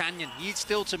help of Canyon. He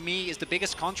still, to me, is the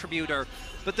biggest contributor.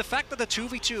 But the fact that the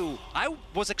 2v2, I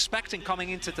was expecting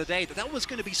coming into today that was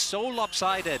going to be so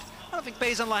lopsided. I don't think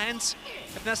Peyz and Lehends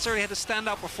have necessarily had a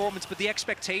standout performance, but the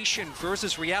expectation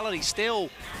versus reality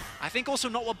still, I think also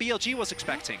not what BLG was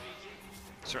expecting.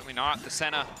 Certainly not. The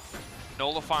Senna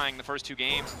nullifying the first 2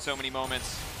 games in so many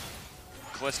moments.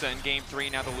 Kalista in game 3,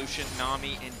 now the Lucian,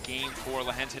 Nami in game 4.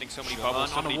 Lehends hitting so many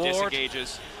bubbles, so many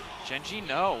disengages. Gen.G,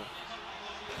 no.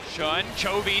 Shun,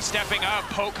 Chovy stepping up,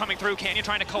 Poke coming through, Canyon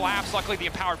trying to collapse. Luckily the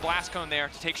empowered blast cone there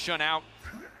to take Shun out.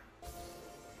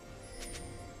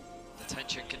 The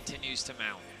tension continues to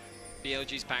mount.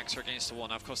 BLG's backs are against the wall.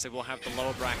 Now, of course, they will have the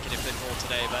lower bracket if they fall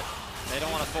today, but they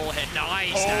don't want to fall hit.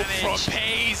 Nice damage. From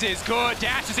Peyz is good.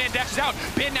 Dashes in, dashes out.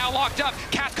 Bin now locked up.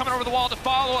 Cat coming over the wall to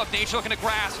follow up. Nature looking to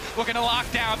grasp, looking to lock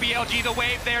down. BLG the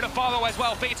wave there to follow as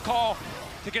well. Fate's call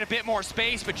to get a bit more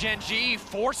space, but Gen.G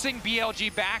forcing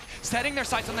BLG back, setting their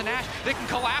sights on the Nash. They can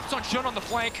collapse on Shun on the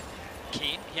flank.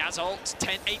 Kiin, he has ult.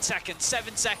 8 seconds,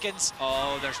 7 seconds.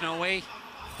 Oh, there's no way.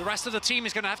 The rest of the team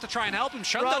is going to have to try and help him.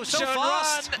 Shun goes so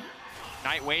fast. Run.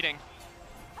 Knight waiting,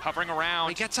 hovering around.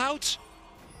 He gets out.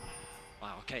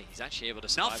 Wow, okay, he's actually able to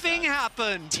survive. Nothing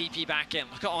happened. TP back in.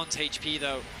 Look at On's HP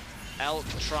though. Elk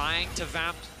trying to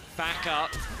vamp back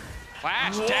up.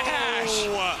 Flash,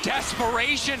 dash,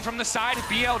 desperation from the side of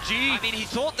BLG. I mean, he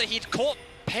thought that he'd caught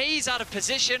Peyz out of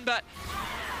position, but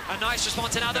a nice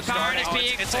response, and now the Baron is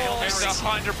being forced. It's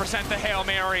 100% the Hail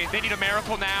Mary. They need a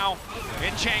miracle now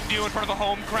in Chengdu in front of the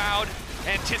home crowd.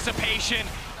 Anticipation.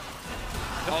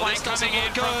 The flank coming in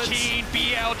from Kiin,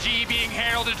 BLG being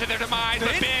heralded to their demise,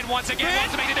 but Bin once again wants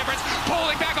to make the difference,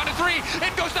 pulling back onto 3, it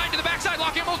goes 9 to the backside,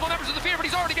 locking multiple members of the Fear, but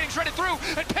he's already getting shredded through,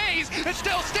 and Peyz is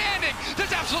still standing.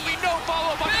 There's absolutely no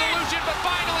follow-up on the Lucian, but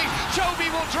finally, Chovy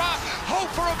will drop.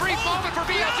 Hope for a brief moment for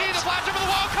BLG, the flash over the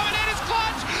wall coming in is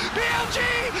clutch! BLG!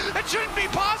 It shouldn't be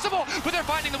possible, but they're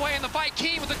finding the way in the fight.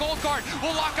 Kiin with the gold card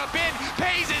will lock up Bin.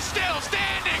 Peyz is still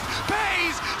standing!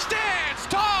 Peyz stands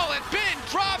tall, and Bin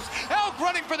drops. Elk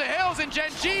running for the hills, and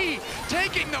Gen.G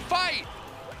taking the fight.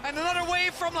 And another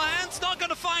wave from Lehends, not going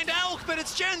to find Elk, but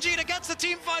it's Gen.G that gets the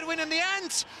team fight win in the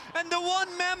end. And the one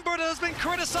member that has been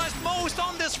criticized most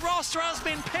on this roster has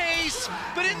been Peyz.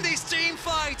 But in these team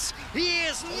fights, He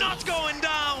is not going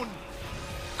down.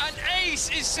 An ace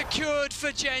is secured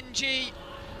for Gen.G.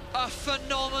 A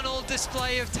phenomenal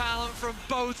display of talent from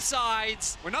both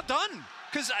sides. We're not done.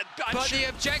 But the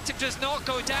objective does not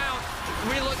go down.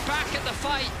 We look back at the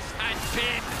fight, and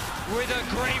Bin with a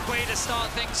great way to start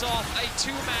things off. A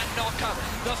two-man knockup.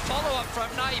 The follow-up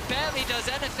from Knight barely does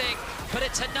anything, but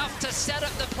it's enough to set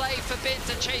up the play for Bin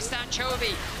to chase down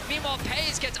Chovy. Meanwhile,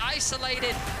 Peyz gets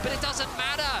isolated, but it doesn't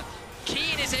matter.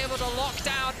 Kiin is able to lock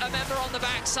down a member on the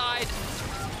backside,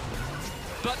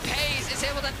 but Peyz is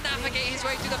able to navigate his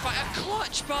way through the fight. A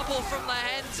clutch bubble from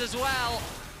Lehends as well.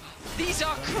 These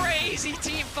are crazy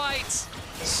team fights.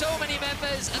 So many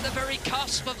members at the very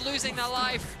cusp of losing their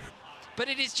life, but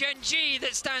it is Gen.G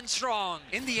that stands strong.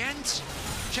 In the end,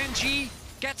 Gen.G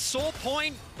gets soul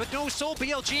point, but no soul.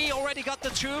 BLG already got the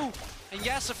 2. And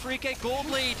yes, a free kick gold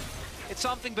lead. It's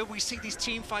something, but we see these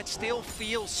team fights still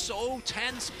feel so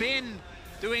tense. Bin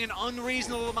doing an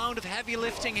unreasonable amount of heavy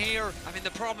lifting here. I mean,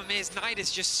 the problem is Knight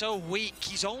is just so weak.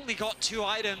 He's only got 2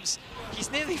 items.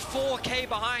 He's nearly 4K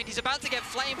behind. He's about to get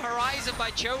Flame Horizon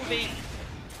by Chovy.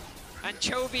 And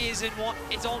Chovy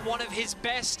is on one of his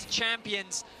best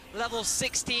champions. Level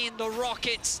 16, the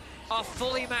Rockets are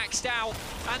fully maxed out,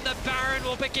 and the Baron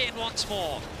will begin once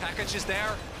more. Package is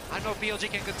there. I don't know if BLG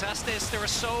can contest this. There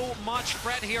is so much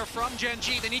threat here from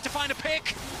Gen.G. They need to find a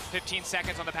pick. 15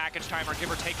 seconds on the package timer, give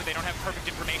or take, but they don't have perfect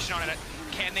information on it.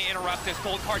 Can they interrupt this?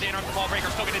 Gold card in on the ball breaker,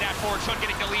 still going to dash forward. Shun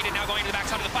getting deleted, now going to the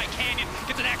backside of the fight. Canyon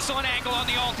gets an excellent angle on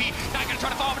the ulti. Not going to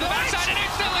try to fall over to the backside, and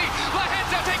instantly,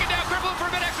 Lehends now taken down, crippling for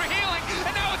a bit extra healing,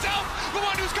 and now it's Elf, the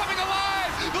one who's coming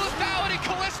alive. The lethality,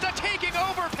 Kalista taking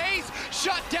over. Peyz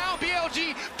shut down.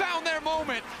 BLG found their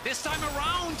moment. This time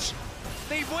around,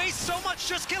 they waste so much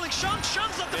just killing Shun.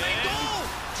 Shun's not the main goal.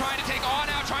 Trying to take on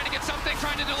out, trying to get something,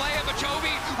 trying to delay it, but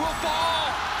Chovy will fall.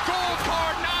 Gold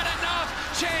card, not enough.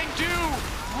 Chengdu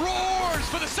roars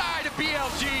for the side of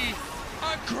BLG.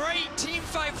 A great team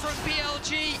fight from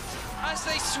BLG as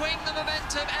they swing the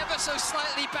momentum ever so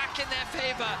slightly back in their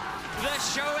favor. They're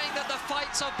showing that the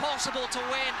fights are possible to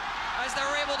win as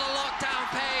they're able to lock down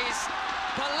Peyz.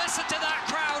 But listen to that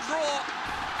crowd roar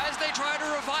as they try to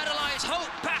revitalize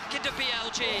hope back into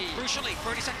BLG. Crucially,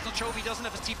 30 seconds on Chovy, doesn't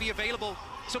have his TP available.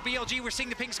 So BLG, we're seeing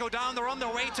the pinks go down. They're on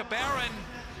their way to Baron.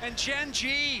 And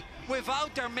Gen.G,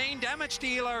 without their main damage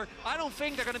dealer, I don't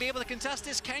think they're going to be able to contest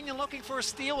this. Canyon looking for a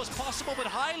steal was possible, but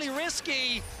highly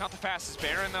risky. Not the fastest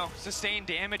Baron, though. Sustained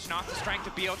damage, not the strength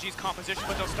of BLG's composition,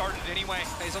 but they'll start it anyway.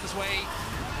 He's on his way.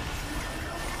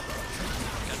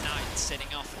 Good Knight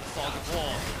sitting off the fog of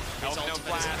war. His no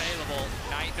ultimate is available.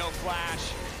 Knight, no flash.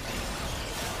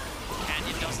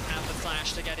 Canyon doesn't have the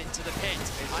flash to get into the pit.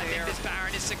 I think this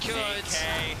Baron is secured.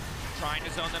 AK trying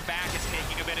to zone them back. It's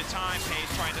taking a bit of time. Peyz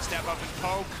trying to step up and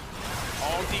poke.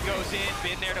 Ulti goes in.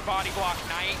 Bin there to body block.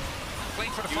 Knight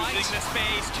Waiting for the fight. using the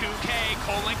space. 2K.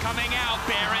 Colin coming out.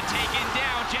 Baron taken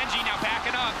down. Gen.G now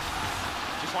backing up.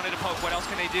 Just wanted to poke. What else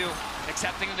can they do?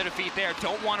 Accepting the defeat there.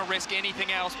 Don't want to risk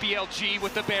anything else. BLG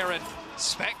with the Baron.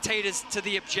 Spectators to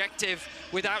the objective.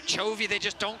 Without Chovy, they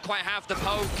just don't quite have the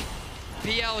poke.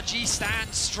 BLG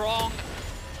stands strong,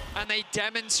 and they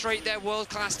demonstrate their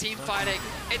world-class team fighting.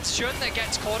 It's Shun that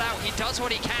gets caught out. He does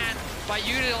what he can by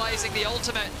utilizing the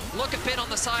ultimate. Look at Bin on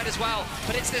the side as well,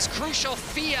 but it's this crucial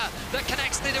fear that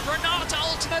connects the Renata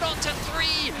ultimate onto 3,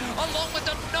 along with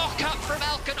the knockup from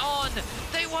Elkin on.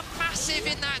 They were massive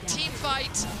in that team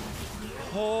fight.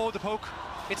 Oh, the poke.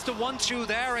 It's the 1-2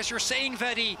 there, as you're saying,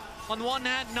 Vedi. On one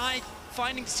hand, Knight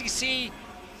finding CC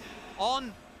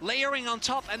on, layering on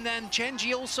top, and then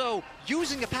Gen.G also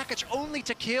using the package only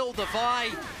to kill the Vi,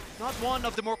 not one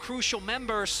of the more crucial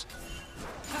members.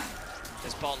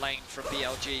 This bot lane from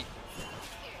BLG.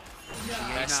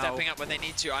 They're stepping up when they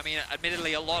need to. I mean,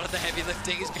 admittedly, a lot of the heavy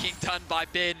lifting is being done by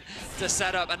Bin to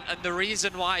set up, and the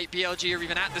reason why BLG are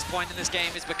even at this point in this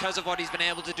game is because of what he's been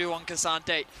able to do on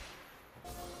Ksante.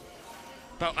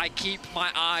 But I keep my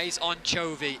eyes on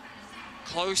Chovy.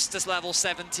 Close to level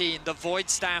 17, the Void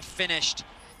Staff finished.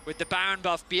 With the Baron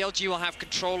buff, BLG will have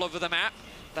control over the map.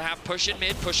 They have push in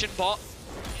mid, push in bot.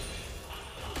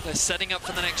 They're setting up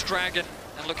for the next dragon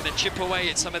and looking to chip away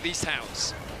at some of these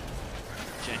towers.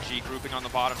 Gen.G grouping on the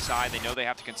bottom side. They know they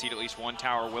have to concede at least one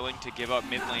tower, willing to give up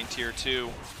mid lane tier 2.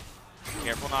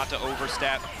 Careful not to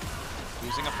overstep.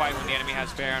 Losing a fight when the enemy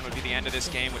has Baron would be the end of this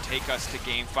game, would take us to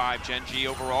game 5. Gen.G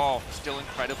overall still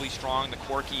incredibly strong. The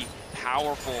Corki,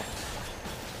 powerful.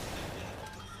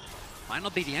 Might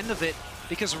not be the end of it,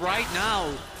 because right now,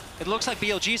 it looks like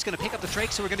BLG is going to pick up the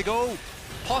Drake, so we're going to go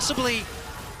possibly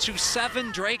to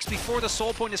 7 Drakes before the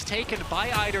soul point is taken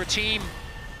by either team.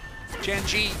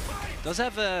 Gen.G does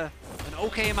have an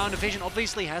okay amount of vision.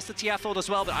 Obviously has the TF ult as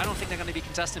well, but I don't think they're going to be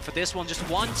contesting for this one. Just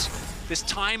want this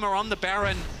timer on the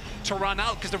Baron to run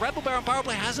out, because the Rebel Baron power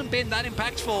play hasn't been that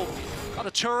impactful. Got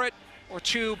a turret or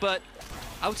two, but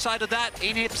outside of that,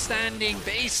 inhib standing,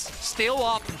 base still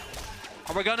up.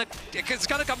 And it's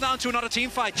gonna come down to another team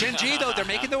fight. Gen.G though, they're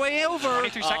making their way over.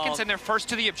 23 seconds and they're first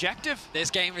to the objective.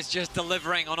 This game is just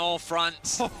delivering on all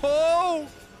fronts. Oh!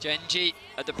 Gen.G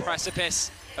at the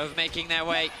precipice of making their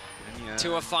way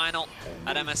to a final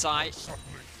at MSI.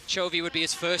 Chovy would be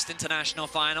his first international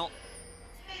final,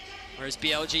 whereas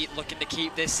BLG looking to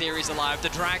keep this series alive. The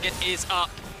Dragon is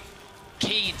up.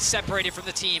 Kiin separated from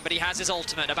the team, but he has his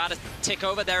ultimate. About to tick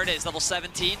over. There it is, level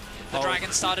 17. The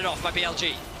Dragon started off by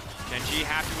BLG. Gen.G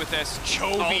happy with this.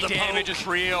 Chovy damage is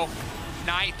real.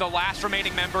 Knight, the last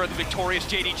remaining member of the victorious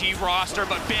JDG roster,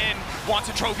 but Ben wants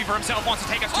a trophy for himself, wants to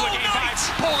take us to a game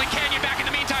 5. Pulling Canyon back in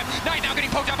the meantime. Knight now getting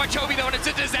poked out by Chovy though, and it's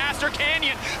a disaster.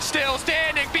 Canyon still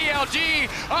standing. BLG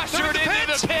ushered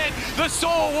into the pit. The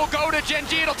soul will go to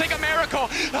Gen.G. It'll take a miracle.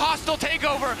 The hostile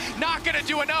takeover, not gonna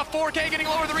do enough. 4K getting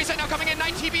lower. The reset now coming in.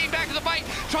 Knight TBing back to the fight,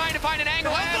 trying to find an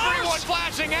angle. Everyone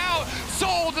flashing out.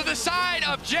 Soul to the side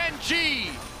of Gen.G.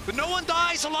 But no one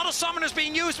dies, a lot of summoners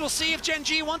being used. We'll see if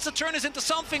Gen.G wants to turn this into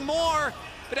something more.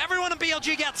 But everyone in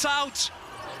BLG gets out.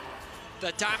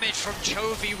 The damage from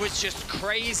Chovy was just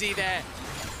crazy there.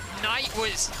 Knight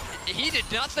he did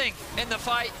nothing in the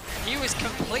fight. He was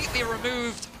completely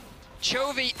removed.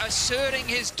 Chovy asserting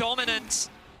his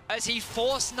dominance as he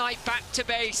forced Knight back to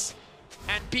base,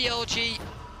 and BLG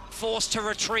forced to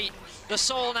retreat. The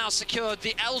soul now secured,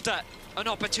 the Elder an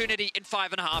opportunity in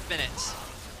 5.5 minutes.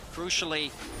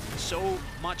 Crucially, so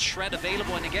much shred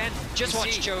available, and again, just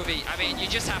watch Chovy. I mean, you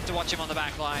just have to watch him on the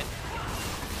back line.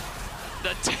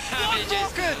 The damage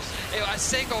is a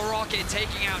single rocket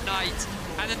taking out Knight,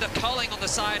 and then the culling on the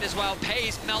side as well.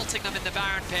 Peyz melting them in the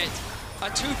Baron pit. A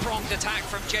two-pronged attack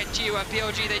from Gen.G, where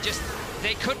BLG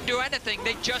they couldn't do anything.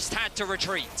 They just had to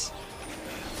retreat.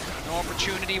 No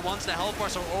opportunity once the health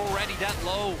bars are already that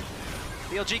low.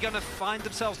 BLG gonna find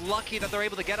themselves lucky that they're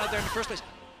able to get out there in the first place.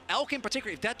 Elk in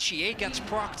particular, if that Chie gets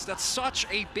procced, that's such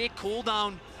a big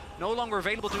cooldown. No longer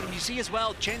available to them. You see as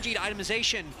well, Gen.G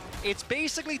itemization. It's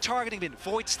basically targeting bin,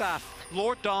 Void Staff,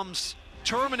 Lord Doms,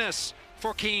 Terminus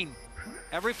for Kiin.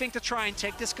 Everything to try and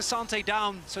take this Ksante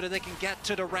down so that they can get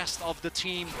to the rest of the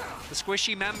team. The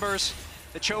squishy members,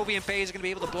 the Chovy and Peyz are going to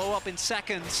be able to blow up in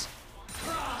seconds.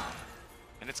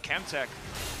 And it's Chemtech.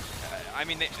 I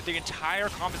mean, the entire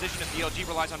composition of BLG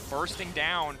relies on bursting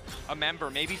down a member,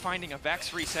 maybe finding a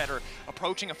Vex reset or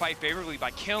approaching a fight favorably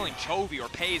by killing Chovy or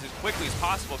Peyz as quickly as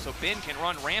possible so Ben can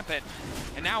run rampant.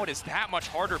 And now it is that much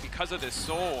harder because of this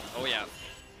soul. Oh yeah,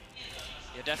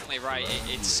 you're definitely right.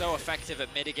 It's so effective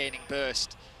at mitigating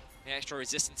burst. The extra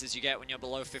resistances you get when you're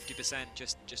below 50%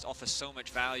 just offers so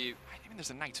much value. I mean, there's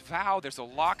a Knight's Vow, there's a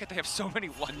Locket, they have so many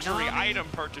luxury item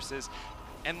purchases.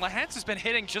 And Lehends has been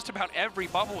hitting just about every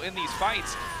bubble in these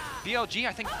fights. BLG,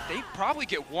 I think they probably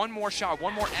get one more shot,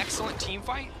 one more excellent team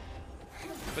fight.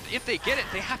 But if they get it,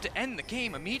 they have to end the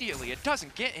game immediately. It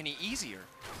doesn't get any easier.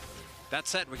 That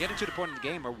said, we're getting to the point in the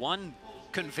game where one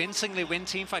convincingly win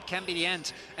team fight can be the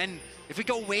end. And if we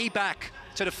go way back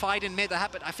to the fight in mid, that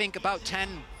happened, I think, about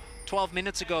 10-12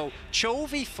 minutes ago.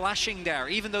 Chovy flashing there,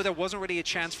 even though there wasn't really a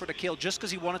chance for the kill, just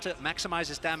because he wanted to maximize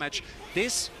his damage.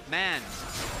 This man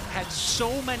had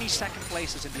so many second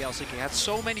places in the LCK, had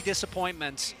so many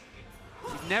disappointments.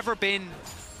 He'd never been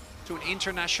to an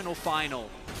international final.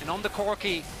 And on the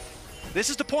Corki, this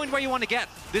is the point where you want to get.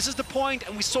 This is the point,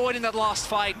 and we saw it in that last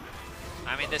fight.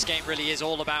 I mean, this game really is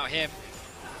all about him.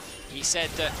 He said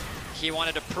that he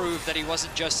wanted to prove that he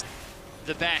wasn't just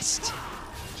the best.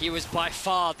 He was by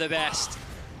far the best.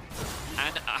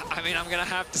 And I mean, I'm gonna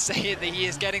have to say it, that he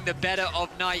is getting the better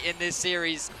of Knight in this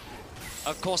series.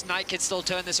 Of course, Knight can still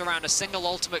turn this around. A single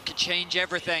ultimate could change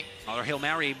everything. Another Hail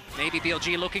Mary. Maybe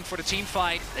BLG looking for the team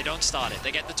fight. They don't start it.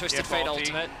 They get the Twisted Fate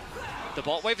ultimate. The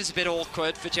bot wave is a bit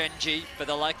awkward for Gen.G, but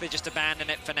they'll likely just abandon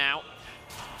it for now.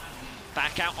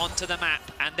 Back out onto the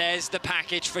map, and there's the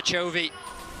package for Chovy.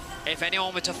 If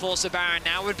anyone were to force a Baron,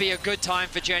 now would be a good time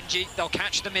for Gen.G. They'll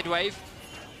catch the mid wave,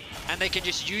 and they can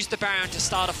just use the Baron to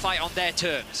start a fight on their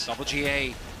terms. Double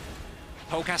GA.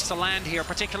 Poke has to land here,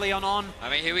 particularly on.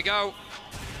 I mean, here we go.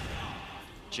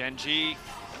 Gen.G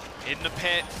in the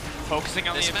pit, focusing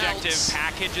on the objective. Melts.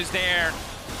 Package is there,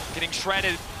 getting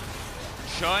shredded.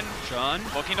 Shun Shun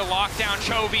looking to lock down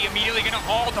Chovy, immediately gonna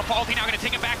ult. Defaulty now gonna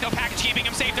take it back though. Package keeping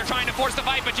him safe. They're trying to force the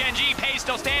fight, but Gen.G, Peyz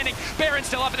still standing. Baron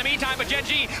still up in the meantime, but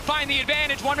Gen.G find the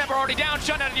advantage. One member already down,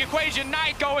 shut out of the equation.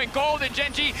 Knight going gold, and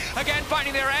Gen.G again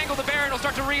finding their angle. The Baron will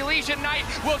start to release, and Knight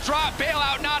will drop.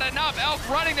 Bailout not enough. Elk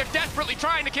running, they're desperately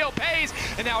trying to kill Peyz.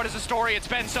 And now it is a story it's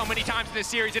been so many times in this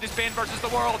series. It has been versus the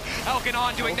world. Elk and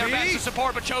On doing their best to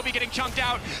support, but Chovy getting chunked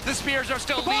out. The spears are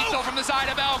still lethal from the side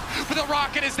of Elk, but the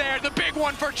rocket is there. The big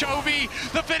one for Chovy.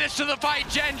 The finish to the fight.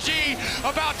 Gen.G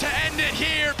about to end it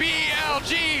here.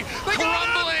 BLG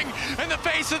crumbling in the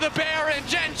face of the Baron.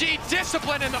 Gen.G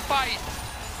discipline in the fight.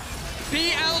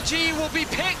 BLG will be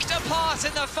picked apart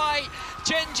in the fight.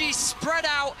 Gen.G spread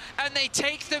out and they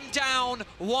take them down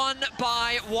one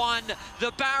by one.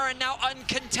 The Baron now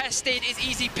uncontested is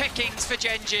easy pickings for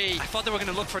Gen.G. I thought they were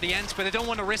going to look for the ends, but they don't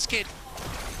want to risk it.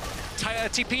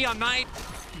 TP on Knight,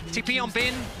 TP on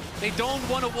Bin. They don't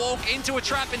want to walk into a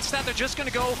trap. Instead, they're just going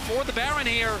to go for the Baron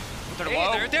here. They're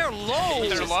low. They're low.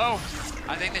 They're low.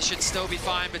 I think this should still be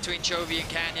fine between Chovy and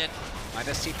Canyon.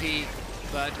 Minus TP,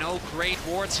 but no great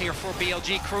wards here for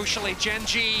BLG. Crucially,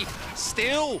 Gen.G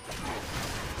still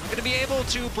going to be able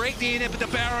to break the inhib of the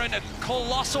Baron. A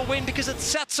colossal win because it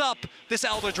sets up this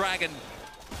Elder Dragon.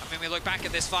 I mean, we look back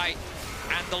at this fight,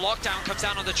 and the lockdown comes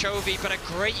down on the Chovy, but a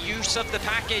great use of the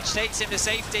package takes him to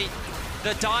safety.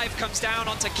 The dive comes down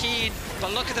onto Kiin,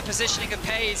 but look at the positioning of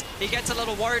Peyz. He gets a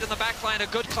little worried on the backline, a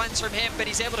good cleanse from him, but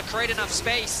he's able to create enough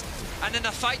space. And then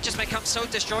the fight just becomes so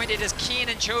disjointed as Kiin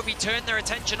and Chovy turn their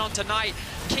attention onto Knight.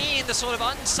 Kiin, the sort of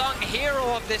unsung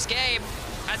hero of this game,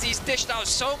 as he's dished out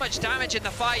so much damage in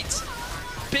the fight.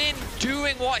 Bin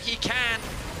doing what he can,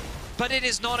 but it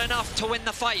is not enough to win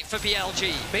the fight for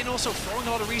BLG. Bin also throwing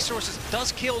a lot of resources,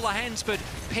 does kill Lehends, but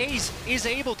Peyz is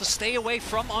able to stay away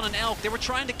from On and Elk. They were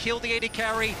trying to kill the AD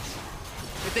carry.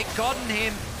 If they'd gotten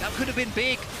him, that could have been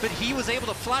big, but he was able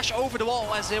to flash over the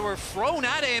wall as they were thrown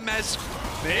at him as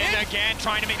Bin again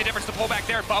trying to make the difference. The pullback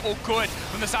there, bubble good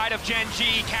from the side of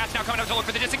Gen.G. Cat's now coming up to look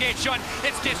for the disengaged shun.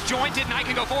 It's disjointed, Knight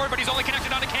can go forward, but he's only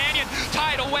connected on a Canyon.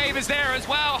 Tidal Wave is there as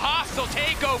well. Hostile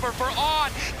takeover for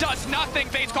On. Does nothing.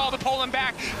 Fate's call to pull him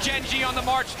back. Gen.G on the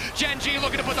march. Gen.G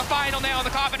looking to put the final nail in the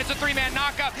coffin. It's a three-man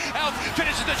knockup. Elk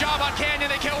finishes the job on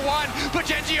Canyon. They kill one, but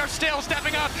Gen.G are still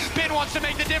stepping up. Bin wants to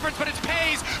make the difference, but it's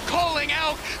Peyz calling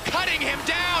Elk, cutting him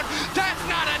down. That's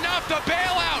not enough. The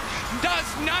bailout does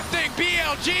nothing.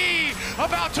 BLG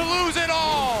about to lose it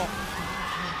all.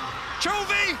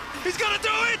 Chovy, he's gonna do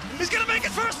it! He's gonna make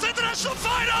it first international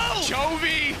final!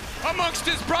 Chovy amongst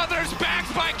his brothers,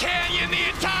 backed by Canyon, the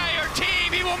entire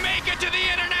team. He will make it to the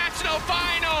international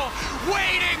final,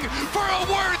 waiting for a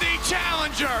worthy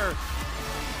challenger.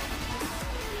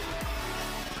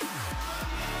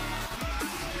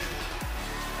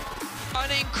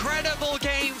 An incredible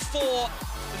game 4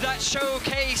 that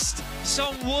showcased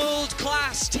some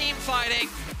world-class team fighting,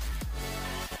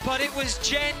 but it was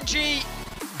Gen.G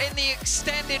in the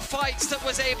extended fights that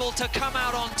was able to come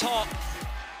out on top.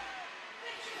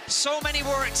 So many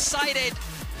were excited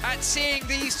at seeing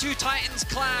these two Titans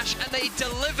clash, and they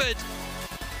delivered,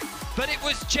 but it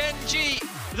was Gen.G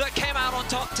that came out on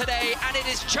top today, and it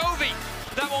is Chovy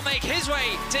that will make his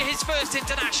way to his first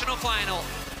international final.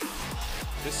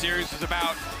 This series was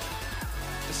about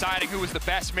deciding who was the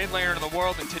best mid laner in the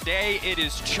world, and today it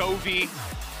is Chovy.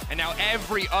 And now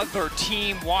every other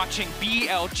team watching,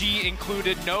 BLG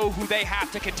included, know who they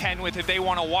have to contend with if they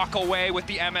want to walk away with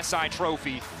the MSI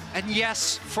trophy. And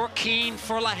yes, for Kiin,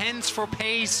 for Lehends, for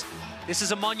Peyz, this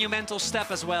is a monumental step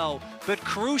as well. But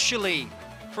crucially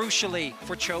for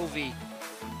Chovy,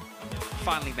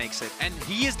 finally makes it. And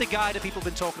he is the guy that people have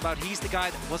been talking about. He's the guy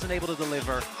that wasn't able to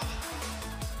deliver.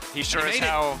 He sure as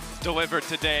hell delivered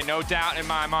today, no doubt in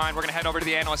my mind. We're going to head over to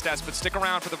the analyst desk, but stick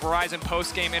around for the Verizon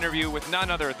post-game interview with none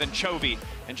other than Chovy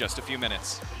in just a few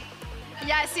minutes.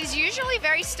 Yes, he's usually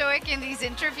very stoic in these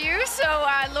interviews, so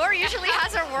Laura usually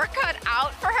has her work cut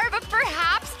out for her, but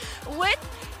perhaps with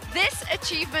this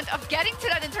achievement of getting to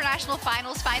that international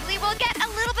finals, finally we'll get a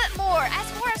little bit more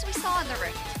as we saw in the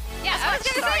ring. Yeah, I was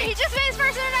going to say, he just made his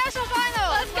first international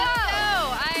final. Let's go.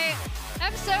 I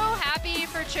am so happy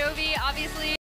for Chovy, obviously.